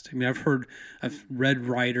past. I mean, I've read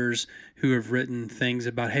writers who have written things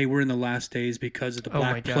about, hey, we're in the last days because of the Oh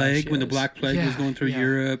my Black gosh, Plague, when the yes. Black Plague was Yeah, going through yeah.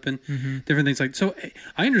 Europe and different things like. So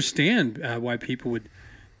I understand why people would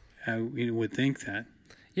think that.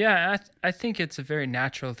 Yeah, I think it's a very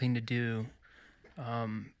natural thing to do.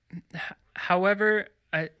 However,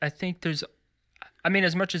 I think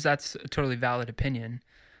as much as that's a totally valid opinion,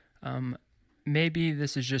 maybe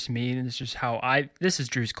this is just me, and this is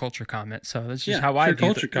Drew's culture comment. So that's just how it's I your view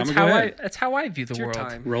culture that's comment. Go ahead. that's how I view the It's your world.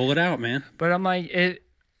 time. Roll it out, man. But I'm like,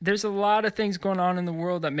 there's a lot of things going on in the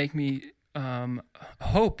world that make me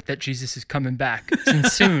hope that Jesus is coming back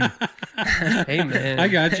soon. Amen. I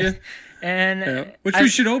got you. And Which we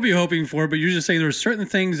should all be hoping for, but you're just saying there are certain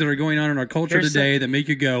things that are going on in our culture There's today that make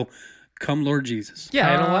you go, come Lord Jesus.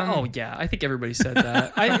 Yeah, I think everybody said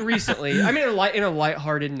that. I in a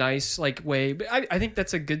lighthearted, nice like way. But I think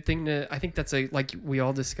that's a good thing I think that's like we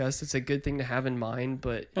all discussed. It's a good thing to have in mind,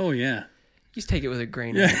 but Oh, yeah. just take it with a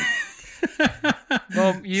grain of salt.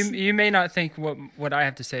 well, you may not think what I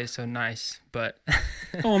have to say is so nice, but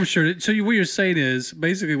Oh, I'm sure. So what you're saying is,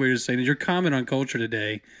 basically what you're saying is your comment on culture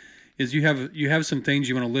today is you have some things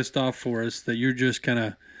you want to list off for us that you're just kind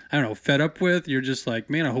of, I don't know, fed up with. You're just like,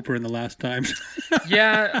 man, I hope we're in the last times.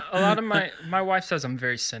 yeah, a lot of my wife says I'm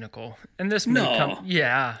very cynical, and this may No. come.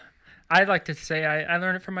 Yeah, I like to say I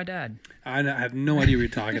learned it from my dad. I have no idea what you're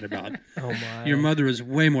talking about. Oh my! Your mother is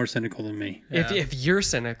way more cynical than me. If you're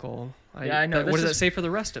cynical, I know. What does This that is- say for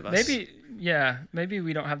the rest of us? Maybe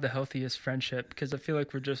we don't have the healthiest friendship because I feel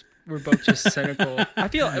like we're both just cynical. I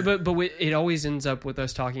feel, but it always ends up with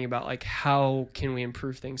us talking about like how can we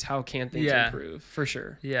improve things? How can things Yeah. improve? For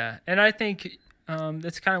sure. Yeah, and I think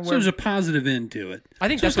that's kind of So where there's a positive end to it. I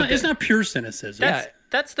think So that's it's not pure cynicism. Yeah.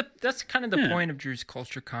 that's kind of the Yeah. point of Drew's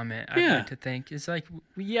culture comment. I Yeah. like to think is like,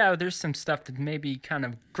 yeah, there's some stuff that maybe kind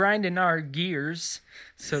of grinding our gears,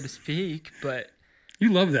 so to speak, but.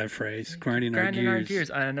 You love that phrase, grinding our Grinding our gears.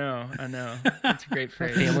 gears. I know. That's a great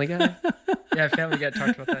phrase. Family Guy. Yeah, Family Guy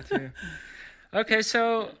talked about that too. Okay,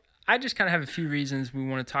 so I just kind of have a few reasons we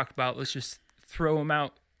want to talk about. Let's just throw them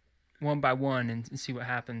out one by one and see what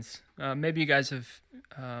happens. Maybe you guys have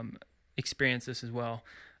experienced this as well.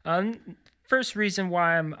 First reason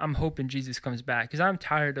why I'm hoping Jesus comes back is I'm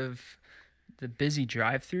tired of the busy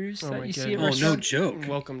drive-thrus Oh my that you see at Oh, no restaurants. joke.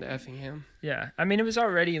 Welcome to Effingham. Yeah, I mean, it was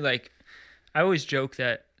already like, I always joke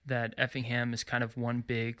that Effingham is kind of one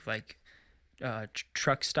big like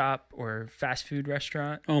truck stop or fast food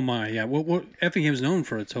restaurant. Oh my, yeah. What Effingham's known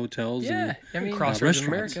for its hotels. Yeah, I and mean, Crossroads of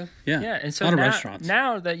restaurants. America. Yeah, yeah, and so a lot now, of restaurants.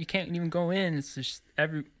 now that you can't even go in, it's just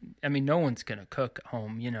no one's gonna cook at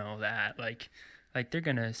home. You know that, like they're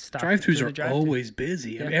gonna stop. Drive-thrus through are the drive-thru. always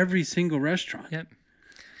busy. Yeah. Every single restaurant. Yep.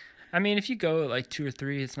 I mean, if you go at like 2 or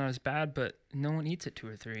 3, it's not as bad, but no one eats at 2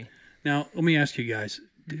 or 3. Now, let me ask you guys,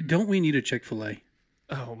 don't we need a Chick-fil-A?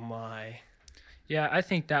 Oh my. Yeah, I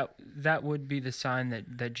think that would be the sign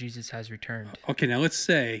that Jesus has returned. Okay, now let's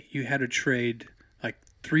say you had to trade like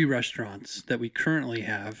 3 restaurants that we currently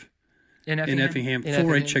have In in Effingham In for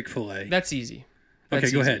a Effingham? Chick-fil-A. That's easy. Okay,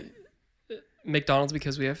 That's go easy. ahead. McDonald's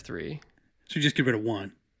because we have 3. So just get rid of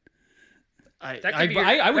one. That could I be- would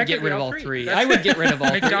that get could rid be of all all 3. 3. That's- I would get rid of all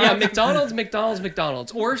 3. Yeah, McDonald's.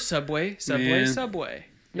 McDonald's, or Subway, Man. Subway.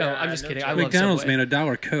 No, Yeah, I'm just no kidding. joke. I love McDonald's, Subway. man,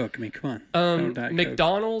 $1 Coke. I mean, come on. $1 Diet Coke.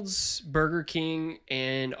 McDonald's, Burger King,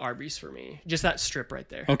 and Arby's for me. Just that strip right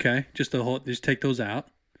there. Okay, just take those out.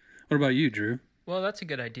 What about you, Drew? Well, that's a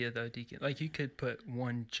good idea, though, Deacon. Like, you could put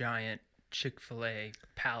one giant Chick-fil-A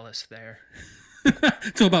palace there.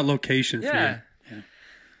 It's all about location for Yeah. you.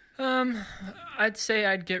 I'd say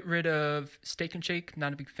I'd get rid of Steak and Shake.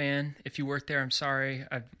 Not a big fan. If you work there, I'm sorry.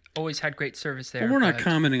 I've always had great service there. Well, we're not but-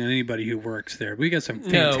 commenting on anybody who works there. We got some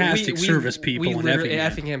No, fantastic service people in literally- Effingham.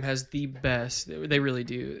 Effingham has the best. They really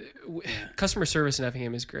do. Customer service in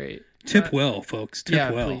Effingham is great. Tip well, folks. Tip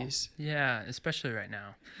Yeah, well. please. Yeah, especially right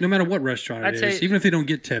now. No matter what restaurant I'd it say- is, even if they don't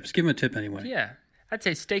get tips, give them a tip anyway. Yeah, I'd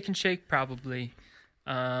say Steak and Shake probably.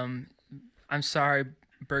 I'm sorry,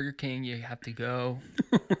 Burger King, you have to go.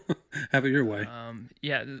 Have it your way.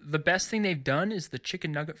 Yeah, the best thing they've done is the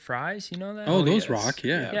chicken nugget fries. You know that? oh, those yes. rock,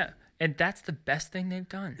 yeah. yeah, and that's the best thing they've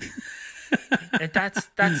done. And that's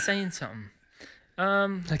saying something.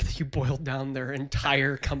 Like that you boiled down their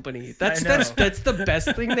entire company. That's know. that's the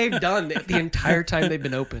best thing they've done the entire time they've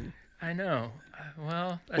been open. I know.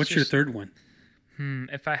 Well, that's What's your just- third one?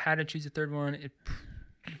 If I had to choose a third one,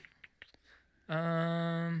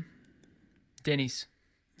 Denny's.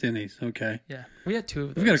 Denny's. Okay. Yeah. We had 2 of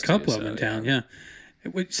those. We've got a couple too, of them in so, town, yeah.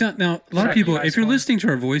 Now, a lot of Check people, you guys if you're one. listening to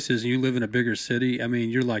our voices and you live in a bigger city, I mean,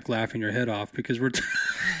 you're like laughing your head off because we're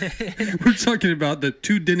we're talking about the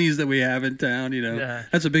 2 Denny's that we have in town. You know, Yeah.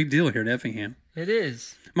 that's a big deal here in Effingham. It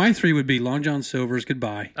is. My 3 would be Long John Silver's.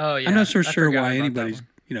 Goodbye. Oh, yeah. I'm not so I sure forgot why about that anybody's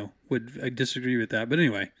one. would disagree with that, but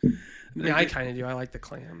anyway, Yeah, I kind of do. I like the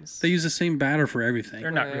clams. they use the same batter for everything.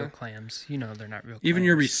 They're not Yeah. real clams. You know they're not real clams. Even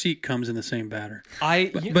your receipt comes in the same batter.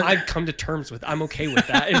 but- I've come to terms with. I'm okay with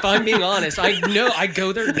that. If I'm being honest, I know I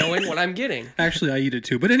go there knowing what I'm getting. Actually, I eat it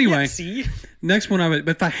too. But anyway, See, next one but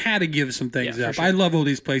if I had to give some things Yeah, for up, sure. I love all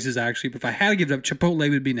these places actually, but if I had to give it up, Chipotle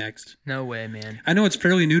would be next. No way, man. I know it's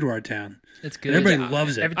fairly new to our town. It's And good. everybody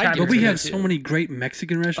loves it. Every I time do But we too. have so many great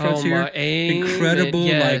Mexican restaurants Oh, here. my- amen. Incredible,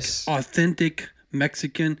 Yes. like authentic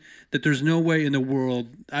Mexican that there's no way in the world.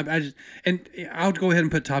 I'll go ahead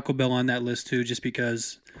and put Taco Bell on that list too, just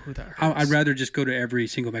because Ooh, that hurts. I'd rather just go to every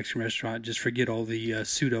single Mexican restaurant, just forget all the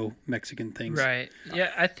pseudo Mexican things. Right.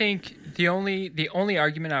 Yeah, I think the only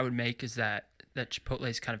argument I would make is that Chipotle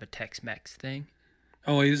is kind of a Tex-Mex thing.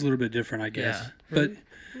 Oh, it is a little bit different, I guess. Yeah. But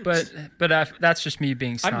But that's just me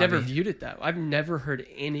being snobby. I've never viewed it that. I've never heard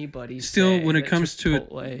anybody Still, say when it that comes to it-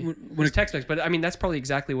 Chipotle when is it- Tex-Mex, but I mean that's probably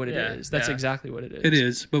exactly what it Yeah, is. That's yeah. exactly what it is. it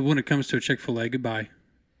is. But when it comes to a Chick-fil-A, goodbye.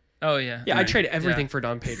 Oh yeah. Yeah, I Right. trade everything Yeah. for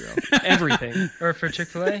Don Pedro. Everything. Or for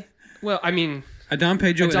Chick-fil-A, Well, I mean, A Don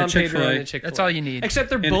Pedro and a Don Pedro Chick-fil-A. and a Chick-fil-A. that's all you need. Except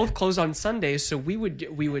they're And- both closed on Sundays, so we would.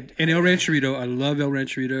 And El Rancherito, I love El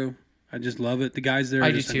Rancherito. I just love it. The guys there are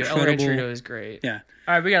I do just too. El incredible. Rancherito is great. Yeah.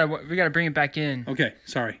 All right, we gotta bring it back in. Okay.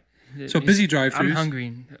 Sorry. So busy drive-thrus. I'm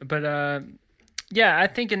hungry, but yeah, I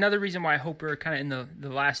think another reason why I hope we're kind of in the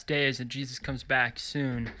last days and Jesus comes back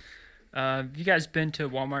soon. Have you guys been to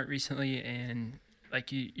Walmart recently and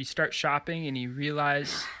like you start shopping and you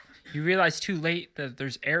realize too late that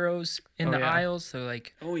there's arrows in Oh, the yeah. aisles, so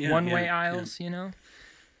like Oh, yeah, one-way yeah, aisles, you know?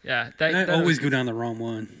 Yeah, And I that always go down the wrong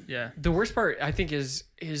one. yeah. The worst part, I think, is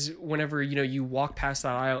whenever you walk past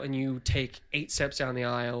that aisle and you take 8 steps down the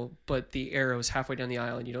aisle, but the arrow is halfway down the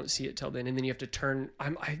aisle and you don't see it till then, and then you have to turn.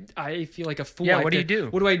 I feel like a fool. Yeah, I what have do you to-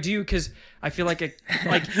 do? What do I do? Because I feel like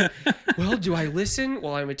well, do I listen?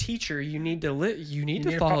 Well, I'm a teacher. You need to need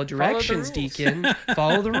to follow follow the directions, rules. Deacon.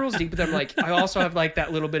 Follow the rules, Deacon. But I'm like, I also have like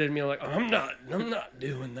that little bit in me, like I'm not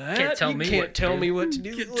doing that. Can't tell You me can't what to tell do. me what to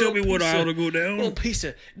do. Can't tell me what aisle to go down. Little piece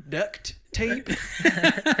of duct tape.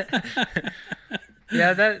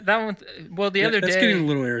 Yeah, that one. Well, the other That's day, getting a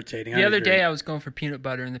little irritating. the I other agree. day I was going for peanut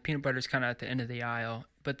butter, and the peanut butter's kind of at the end of the aisle,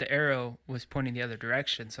 but the arrow was pointing the other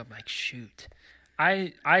direction. So I'm like, shoot.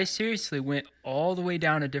 I seriously went all the way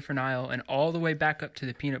down a different aisle and all the way back up to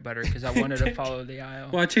the peanut butter because I wanted to follow the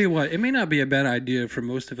aisle. Well, I tell you what, it may not be a bad idea for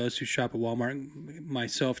most of us who shop at Walmart,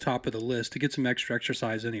 myself top of the list, to get some extra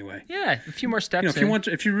exercise anyway. Yeah, a few more steps.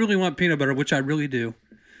 If you really want peanut butter, which I really do,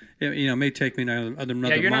 it may take me another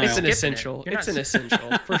you're not mile. It's an Skipping it. essential. You're It's not an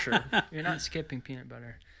essential for sure. You're not skipping peanut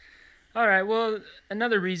butter. All right. Well,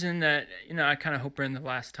 another reason that, I kind of hope we're in the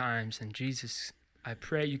last times, and Jesus, I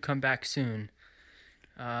pray you come back soon.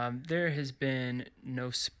 There has been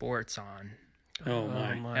no sports on. Oh,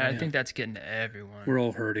 my. And I think that's getting to everyone. We're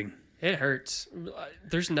all hurting. It hurts.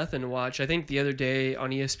 There's nothing to watch. I think the other day on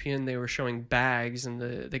ESPN they were showing bags and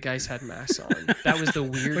the guys had masks on. That was the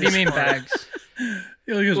weirdest. What do you mean part. bags?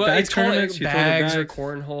 Bag tournaments, you throw the bags or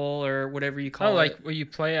cornhole or whatever you call it. Oh, like where you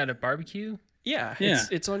play at a barbecue? Yeah.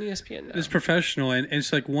 It's on ESPN now. It's professional, and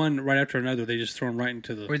it's like one right after another. They just throw them right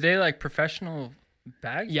into the... Were they like professional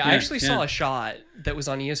bags? Yeah, I actually saw a shot that was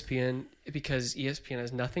on ESPN because ESPN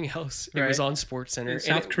has nothing else. It was on SportsCenter.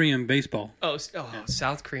 South Korean baseball.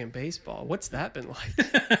 South Korean baseball. What's that been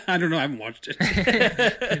like? I don't know. I haven't watched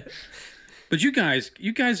it. But you guys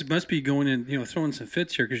must be going in, throwing some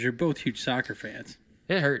fits here because you're both huge soccer fans.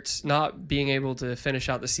 It hurts not being able to finish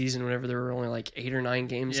out the season whenever there were only like 8 or 9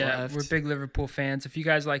 games left. We're big Liverpool fans. If you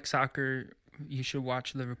guys like soccer, you should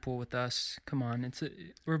watch Liverpool with us. Come on,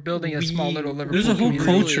 we're building a small little Liverpool. There's a whole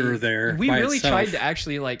community. culture there. We really itself. tried to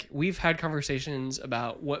actually we've had conversations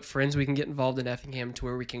about what friends we can get involved in Effingham to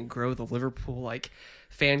where we can grow the Liverpool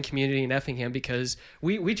fan community in Effingham because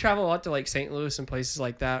we travel a lot to St. Louis and places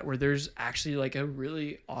like that where there's actually a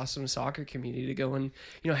really awesome soccer community to go and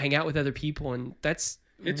hang out with other people, and it's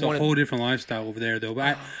a whole different lifestyle over there though.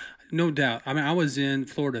 But no doubt. I mean, I was in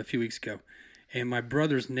Florida a few weeks ago. And my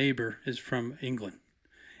brother's neighbor is from England,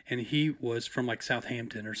 and he was from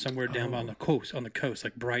Southampton or somewhere down on the coast,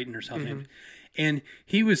 like Brighton or Southampton. Mm-hmm. And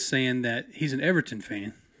he was saying that he's an Everton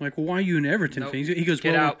fan. Like, well, why are you an Everton fan? He goes,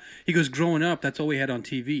 he goes, growing up, that's all we had on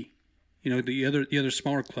TV. The other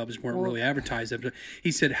smaller clubs weren't really advertised.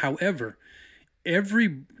 He said, however,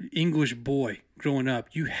 every English boy growing up,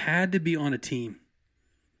 you had to be on a team.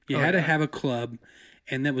 You had to have a club.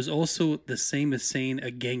 And that was also the same as saying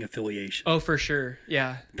a gang affiliation. Oh, for sure.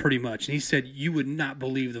 Yeah. Pretty much. And he said you would not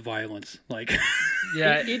believe the violence.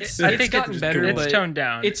 Yeah, I think gotten better. It's toned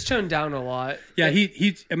down. It's toned down a lot. Yeah,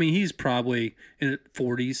 he's probably in his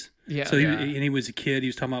 40s. Yeah. So he was a kid. He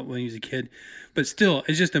was talking about when he was a kid. But still,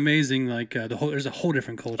 it's just amazing. There's a whole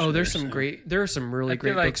different culture. Oh, there are some really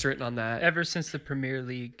great books written on that. Ever since the Premier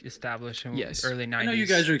League established in the early 90s. I know you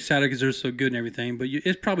guys are excited because they're so good and everything, but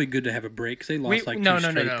it's probably good to have a break because they lost two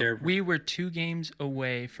straight there. We were 2 games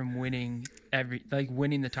away from winning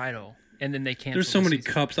winning the title, and then they canceled. There's so many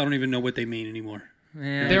cups, I don't even know what they mean anymore.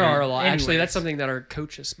 Yeah, there are a lot. Anyways. Actually, that's something that our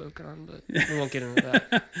coach has spoken on, but we won't get into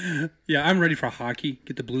that. Yeah, I'm ready for hockey.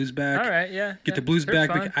 Get the Blues back. All right, yeah. Get the Blues back.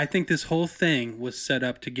 Fun. I think this whole thing was set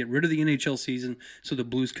up to get rid of the NHL season so the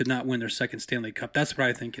Blues could not win their second Stanley Cup. That's what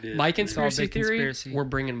I think it is. My conspiracy theory, we're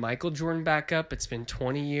bringing Michael Jordan back up. It's been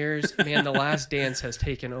 20 years. Man, The Last Dance has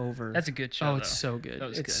taken over. That's a good show. Oh, it's so good.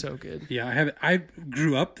 It's so good. Yeah, I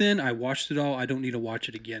grew up then. I watched it all. I don't need to watch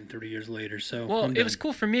it again 30 years later. So it was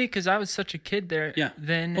cool for me because I was such a kid there. Yeah.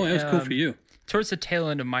 Then it was cool for you. Towards the tail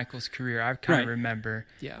end of Michael's career, I kind of remember.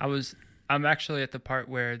 Yeah. I'm actually at the part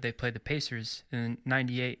where they played the Pacers in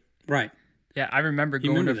 '98. Right. Yeah, I remember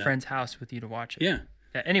going to a friend's house with you to watch it. Yeah.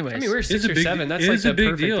 Anyways, I mean, we were 6 or 7. That's it's a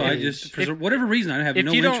big deal. Age. For whatever reason, I have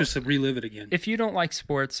no interest to relive it again. If you don't like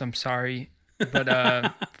sports, I'm sorry,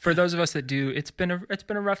 but for those of us that do, it's been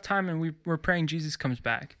a rough time, and we're praying Jesus comes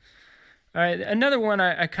back. All right, another one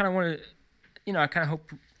I kind of want to, I kind of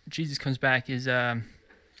hope Jesus comes back is,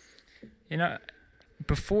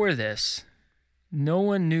 before this, no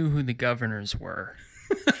one knew who the governors were.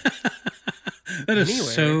 That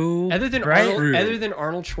is so other than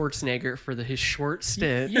Arnold Schwarzenegger for his short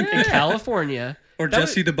stint in California, or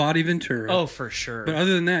Jesse the Body Ventura. Oh, for sure. But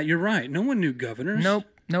other than that, you're right. No one knew governors.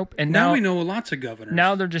 Nope. And now we know lots of governors.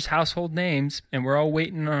 Now they're just household names, and we're all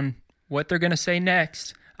waiting on what they're going to say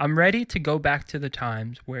next. I'm ready to go back to the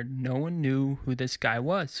times where no one knew who this guy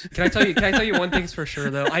was. Can I tell you one thing's for sure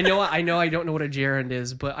though? I know I don't know what a gerund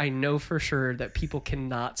is, but I know for sure that people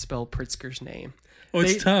cannot spell Pritzker's name. Oh,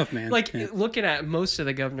 it's tough, man. Looking at most of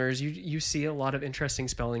the governors, you see a lot of interesting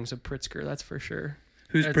spellings of Pritzker. That's for sure.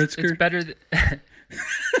 Who's Pritzker? It's better.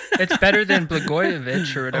 It's better than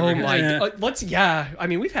Blagojevich or whatever. Oh my! I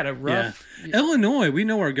mean, we've had a rough. Yeah. Illinois, we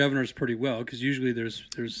know our governors pretty well because usually there's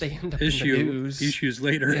they end up in the news. Issues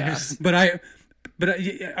later. Yeah. But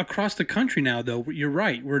across the country now, though, you're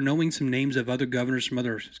right. We're knowing some names of other governors from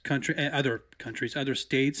other countries, other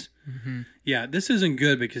states. Mm-hmm. Yeah, this isn't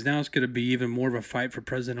good because now it's going to be even more of a fight for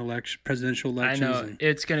presidential elections. I know.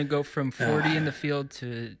 It's going to go from 40 in the field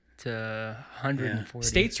to 140. Yeah.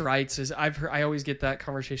 States' rights is I always get that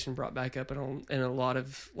conversation brought back up in a lot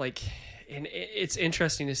of and it's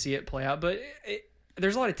interesting to see it play out, but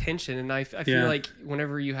there's a lot of tension, and I feel like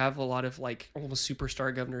whenever you have a lot of almost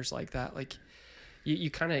superstar governors like that,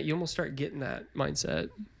 you almost start getting that mindset.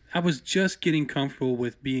 I was just getting comfortable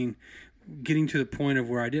with getting to the point of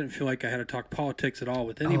where I didn't feel like I had to talk politics at all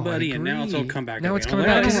with anybody, and now it's all come back. Now it's coming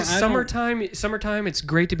back because it's summertime. Summertime, it's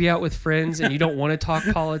great to be out with friends, and you don't want to talk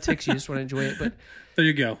politics. You just want to enjoy it. But there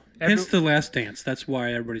you go. Hence the Last Dance. That's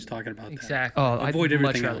why everybody's talking about that. Exactly. Oh, Avoid I'd much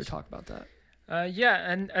everything rather else. talk about that.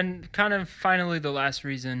 And kind of finally the last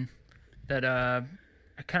reason that I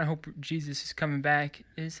kind of hope Jesus is coming back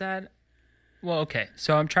is that, well, okay,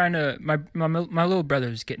 so I'm trying to, my little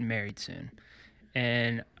brother's getting married soon,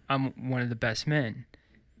 and I'm one of the best men,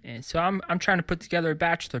 and so I'm trying to put together a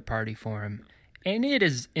bachelor party for him, and it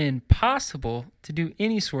is impossible to do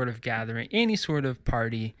any sort of gathering, any sort of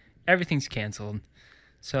party. Everything's canceled.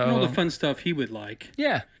 So all the fun stuff he would like.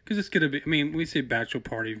 Yeah, because it's gonna be. I mean, we say bachelor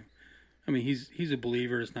party. I mean, he's a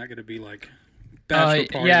believer. It's not going to be like bachelor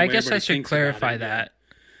party. Yeah, I guess I should clarify that.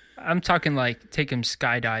 I'm talking like take him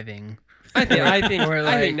skydiving. I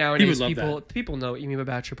think nowadays would love people know what you mean by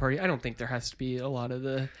bachelor party. I don't think there has to be a lot of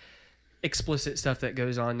the explicit stuff that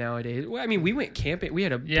goes on nowadays. Well, I mean, we went camping. We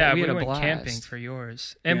had a went blast. camping for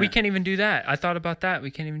yours, and we can't even do that. I thought about that.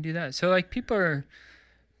 We can't even do that. So like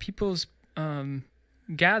people's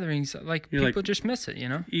gatherings, like You're people like, just miss it. You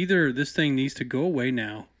know, either this thing needs to go away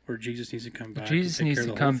now, or Jesus needs to come back. Jesus needs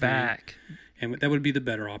to come back. And that would be the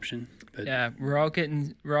better option. But yeah, we're all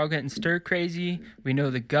getting stir crazy. We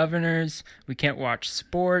know the governors. We can't watch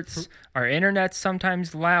sports. Our internet's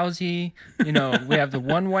sometimes lousy. You know, we have the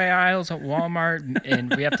one-way aisles at Walmart,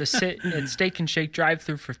 and we have to sit at Steak and Shake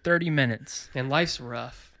drive-through for 30 minutes. And life's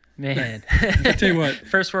rough. Man, I tell you what,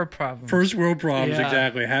 first world problems. First world problems, Yeah.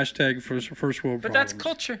 exactly. Hashtag first world problems. But that's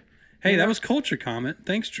culture. Hey, that was culture comment.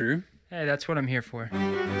 Thanks, Drew. Hey, that's what I'm here for.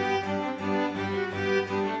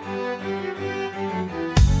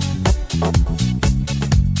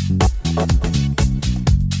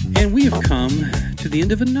 And we have come to the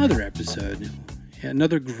end of another episode. Yeah,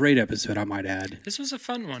 another great episode, I might add. This was a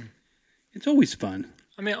fun one. It's always fun.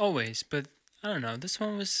 I mean, always, but I don't know. This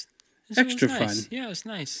one was Extra nice. fun. Yeah, it was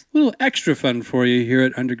nice. A little extra fun for you here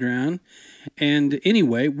at Underground. And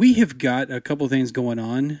anyway, we have got a couple things going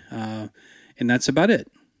on, and that's about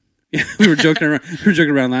it. we were joking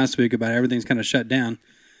around last week about everything's kind of shut down.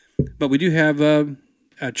 But we do have a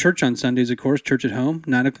church on Sundays, of course, church at home,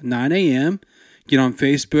 9 a.m. Get on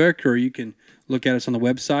Facebook, or you can look at us on the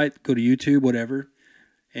website, go to YouTube, whatever,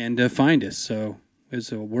 and find us. So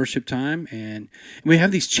it's a worship time, and we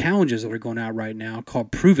have these challenges that are going out right now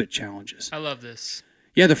called Prove It challenges. I love this.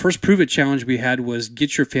 Yeah, the first Prove It challenge we had was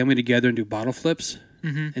get your family together and do bottle flips.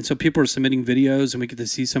 Mm-hmm. And so people are submitting videos, and we get to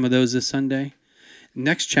see some of those this Sunday.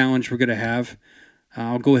 Next challenge we're going to have,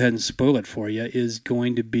 I'll go ahead and spoil it for you, is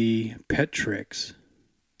going to be pet tricks.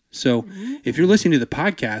 So if you're listening to the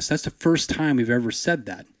podcast, that's the first time we've ever said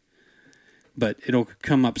that. But it'll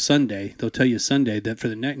come up Sunday. They'll tell you Sunday that for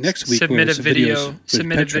the next week, submit a video.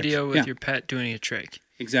 Submit a video with your pet doing a trick.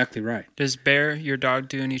 Exactly right. Does Bear, your dog,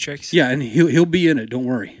 do any tricks? Yeah, and he'll be in it. Don't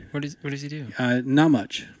worry. What does he do? Not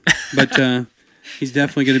much, but he's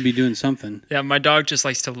definitely going to be doing something. Yeah, my dog just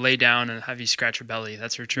likes to lay down and have you scratch her belly.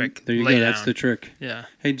 That's her trick. There you lay go. down. That's the trick. Yeah.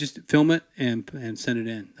 Hey, just film it and send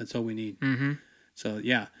it in. That's all we need. Mm-hmm. So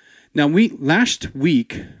yeah. Now last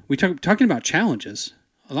week we talking about challenges.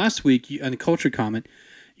 Last week on the culture comment,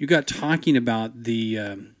 you got talking about the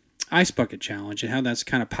ice bucket challenge and how that's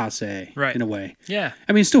kind of passé in a way. Yeah.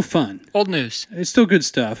 I mean, it's still fun. Old news. It's still good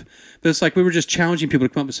stuff, but it's like we were just challenging people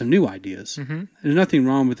to come up with some new ideas. Mm-hmm. There's nothing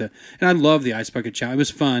wrong with it. And I love the ice bucket challenge. It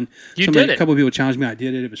was fun. You did it. A couple of people challenged me. I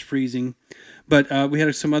did it. It was freezing. But we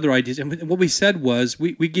had some other ideas. And what we said was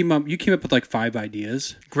you came up with like 5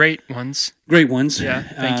 ideas. Great ones. Great ones. Yeah,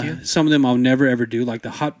 thank you. Some of them I'll never, ever do, like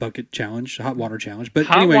the hot bucket challenge, hot water challenge. But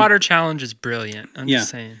hot anyway, water challenge is brilliant. I'm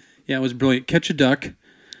just saying. Yeah, it was brilliant. Catch a duck.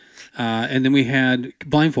 And then we had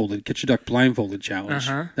catch a duck blindfolded challenge.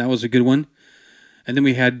 Uh-huh. That was a good one. And then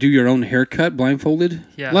we had do your own haircut blindfolded.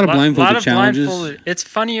 Yeah, a lot of blindfolded challenges. It's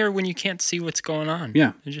funnier when you can't see what's going on.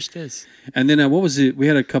 Yeah. It just is. And then what was it? We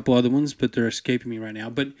had a couple other ones, but they're escaping me right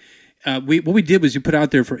now. But what we did was you put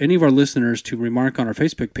out there for any of our listeners to remark on our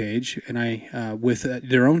Facebook page, and with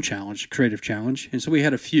their own challenge, creative challenge. And so we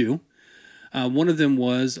had a few. One of them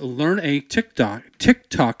was learn a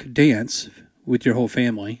TikTok dance with your whole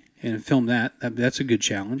family and film that. That's a good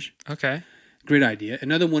challenge. Okay. Great idea.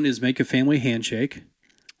 Another one is make a family handshake.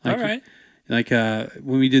 All right. Like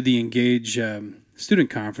when we did the Engage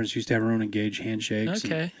student conference, we used to have our own Engage handshakes.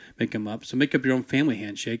 Okay. And make them up. So make up your own family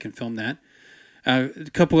handshake and film that. A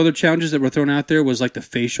couple other challenges that were thrown out there was like the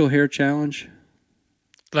facial hair challenge.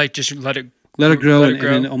 Like just let it Let it grow. Let it And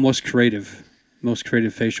grow. then almost creative. Most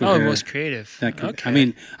creative facial Oh, hair. most creative. That could, Okay. I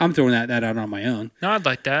mean, I'm throwing that out on my own. No, I'd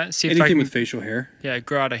like that. See if I Anything can with facial hair.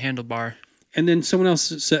 grow out a handlebar. And then someone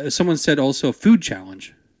said also food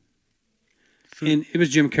challenge. And it was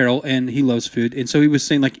Jim Carroll, and he loves food. And so he was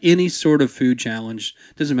saying, like, any sort of food challenge,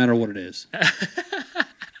 doesn't matter what it is.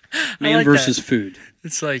 Man like versus that. food.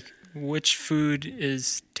 It's like, which food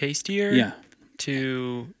is tastier? Yeah.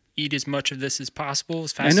 To eat as much of this as possible,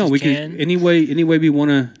 as I fast know, as we can. can, any way we want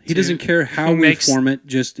to, he To doesn't care how who we makes- form it,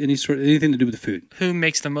 just anything to do with the food. Who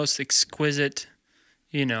makes the most exquisite,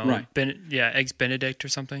 Right. eggs Benedict or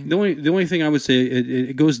something? The only thing I would say,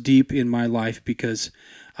 it goes deep in my life because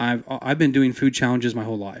I've been doing food challenges my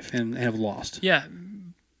whole life and have lost. Yeah.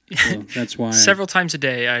 So that's why Several times a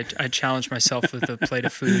day, I challenge myself with a plate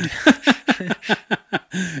of food.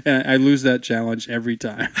 and I lose that challenge every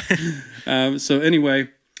time. So anyway,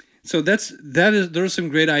 those are some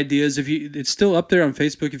great ideas. It's still up there on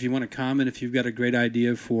Facebook if you want to comment. If you've got a great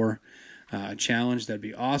idea for a challenge, that'd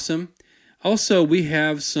be awesome. Also, we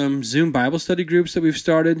have some Zoom Bible study groups that we've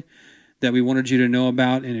started that we wanted you to know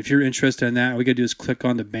about. And if you're interested in that, all we got to do is click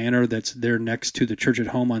on the banner that's there next to the Church at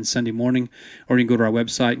Home on Sunday morning, or you can go to our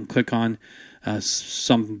website and click on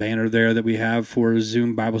some banner there that we have for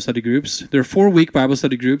Zoom Bible study groups. They're 4-week Bible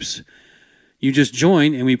study groups. You just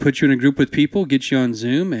join, and we put you in a group with people, get you on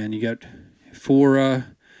Zoom, and you got 4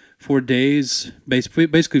 days,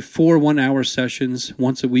 basically 4 1-hour sessions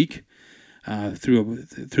once a week through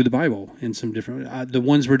the Bible in some different. The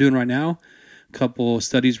ones we're doing right now, a couple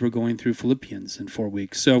studies we're going through Philippians in 4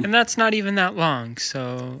 weeks. So And that's not even that long.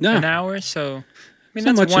 So No. an hour. So I mean, It's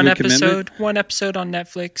not that's much of one a commitment. episode. One episode on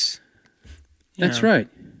Netflix. You that's know. right.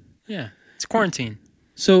 Yeah, it's quarantine.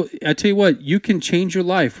 So I tell you what, you can change your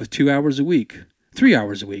life with 2 hours a week, 3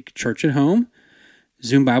 hours a week. Church at Home,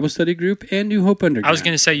 Zoom Bible Study Group, and New Hope Underground. I was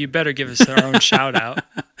going to say you better give us our own shout out.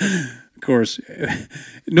 Of course,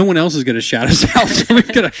 no one else is going to shout us out, so we've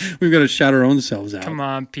got to shout our own selves out. Come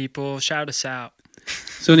on, people, shout us out.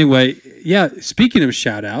 So anyway, yeah. Speaking of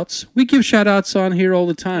shout outs, we give shout outs on here all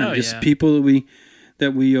the time. Oh, Just yeah. people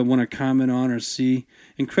that we want to comment on or see.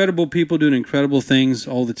 Incredible people doing incredible things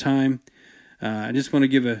all the time. I just want to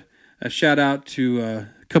give a shout out to a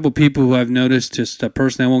couple people who I've noticed. Just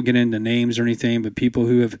personally, I won't get into names or anything, but people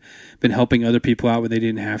who have been helping other people out when they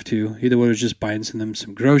didn't have to. Either whether it's just buying them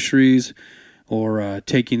some groceries or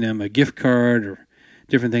taking them a gift card or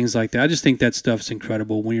different things like that. I just think that stuff's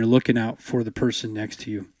incredible when you're looking out for the person next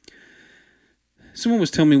to you. Someone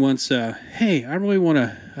was telling me once, hey, I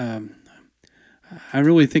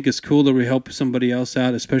really think it's cool that we help somebody else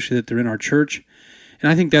out, especially that they're in our church.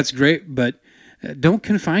 And I think that's great, but don't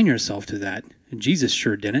confine yourself to that. Jesus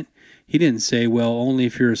sure didn't. He didn't say, well, only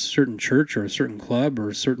if you're a certain church or a certain club or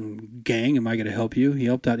a certain gang am I going to help you. He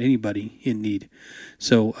helped out anybody in need.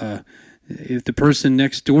 So if the person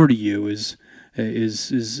next door to you is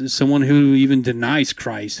someone who even denies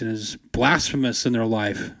Christ and is blasphemous in their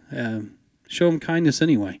life, show them kindness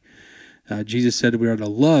anyway. Jesus said we are to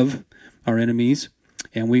love our enemies,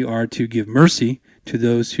 and we are to give mercy to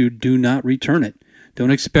those who do not return it.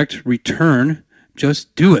 Don't expect return,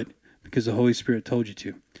 just do it, because the Holy Spirit told you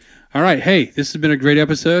to. All right, hey, this has been a great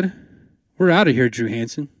episode. We're out of here, Drew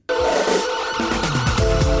Hansen.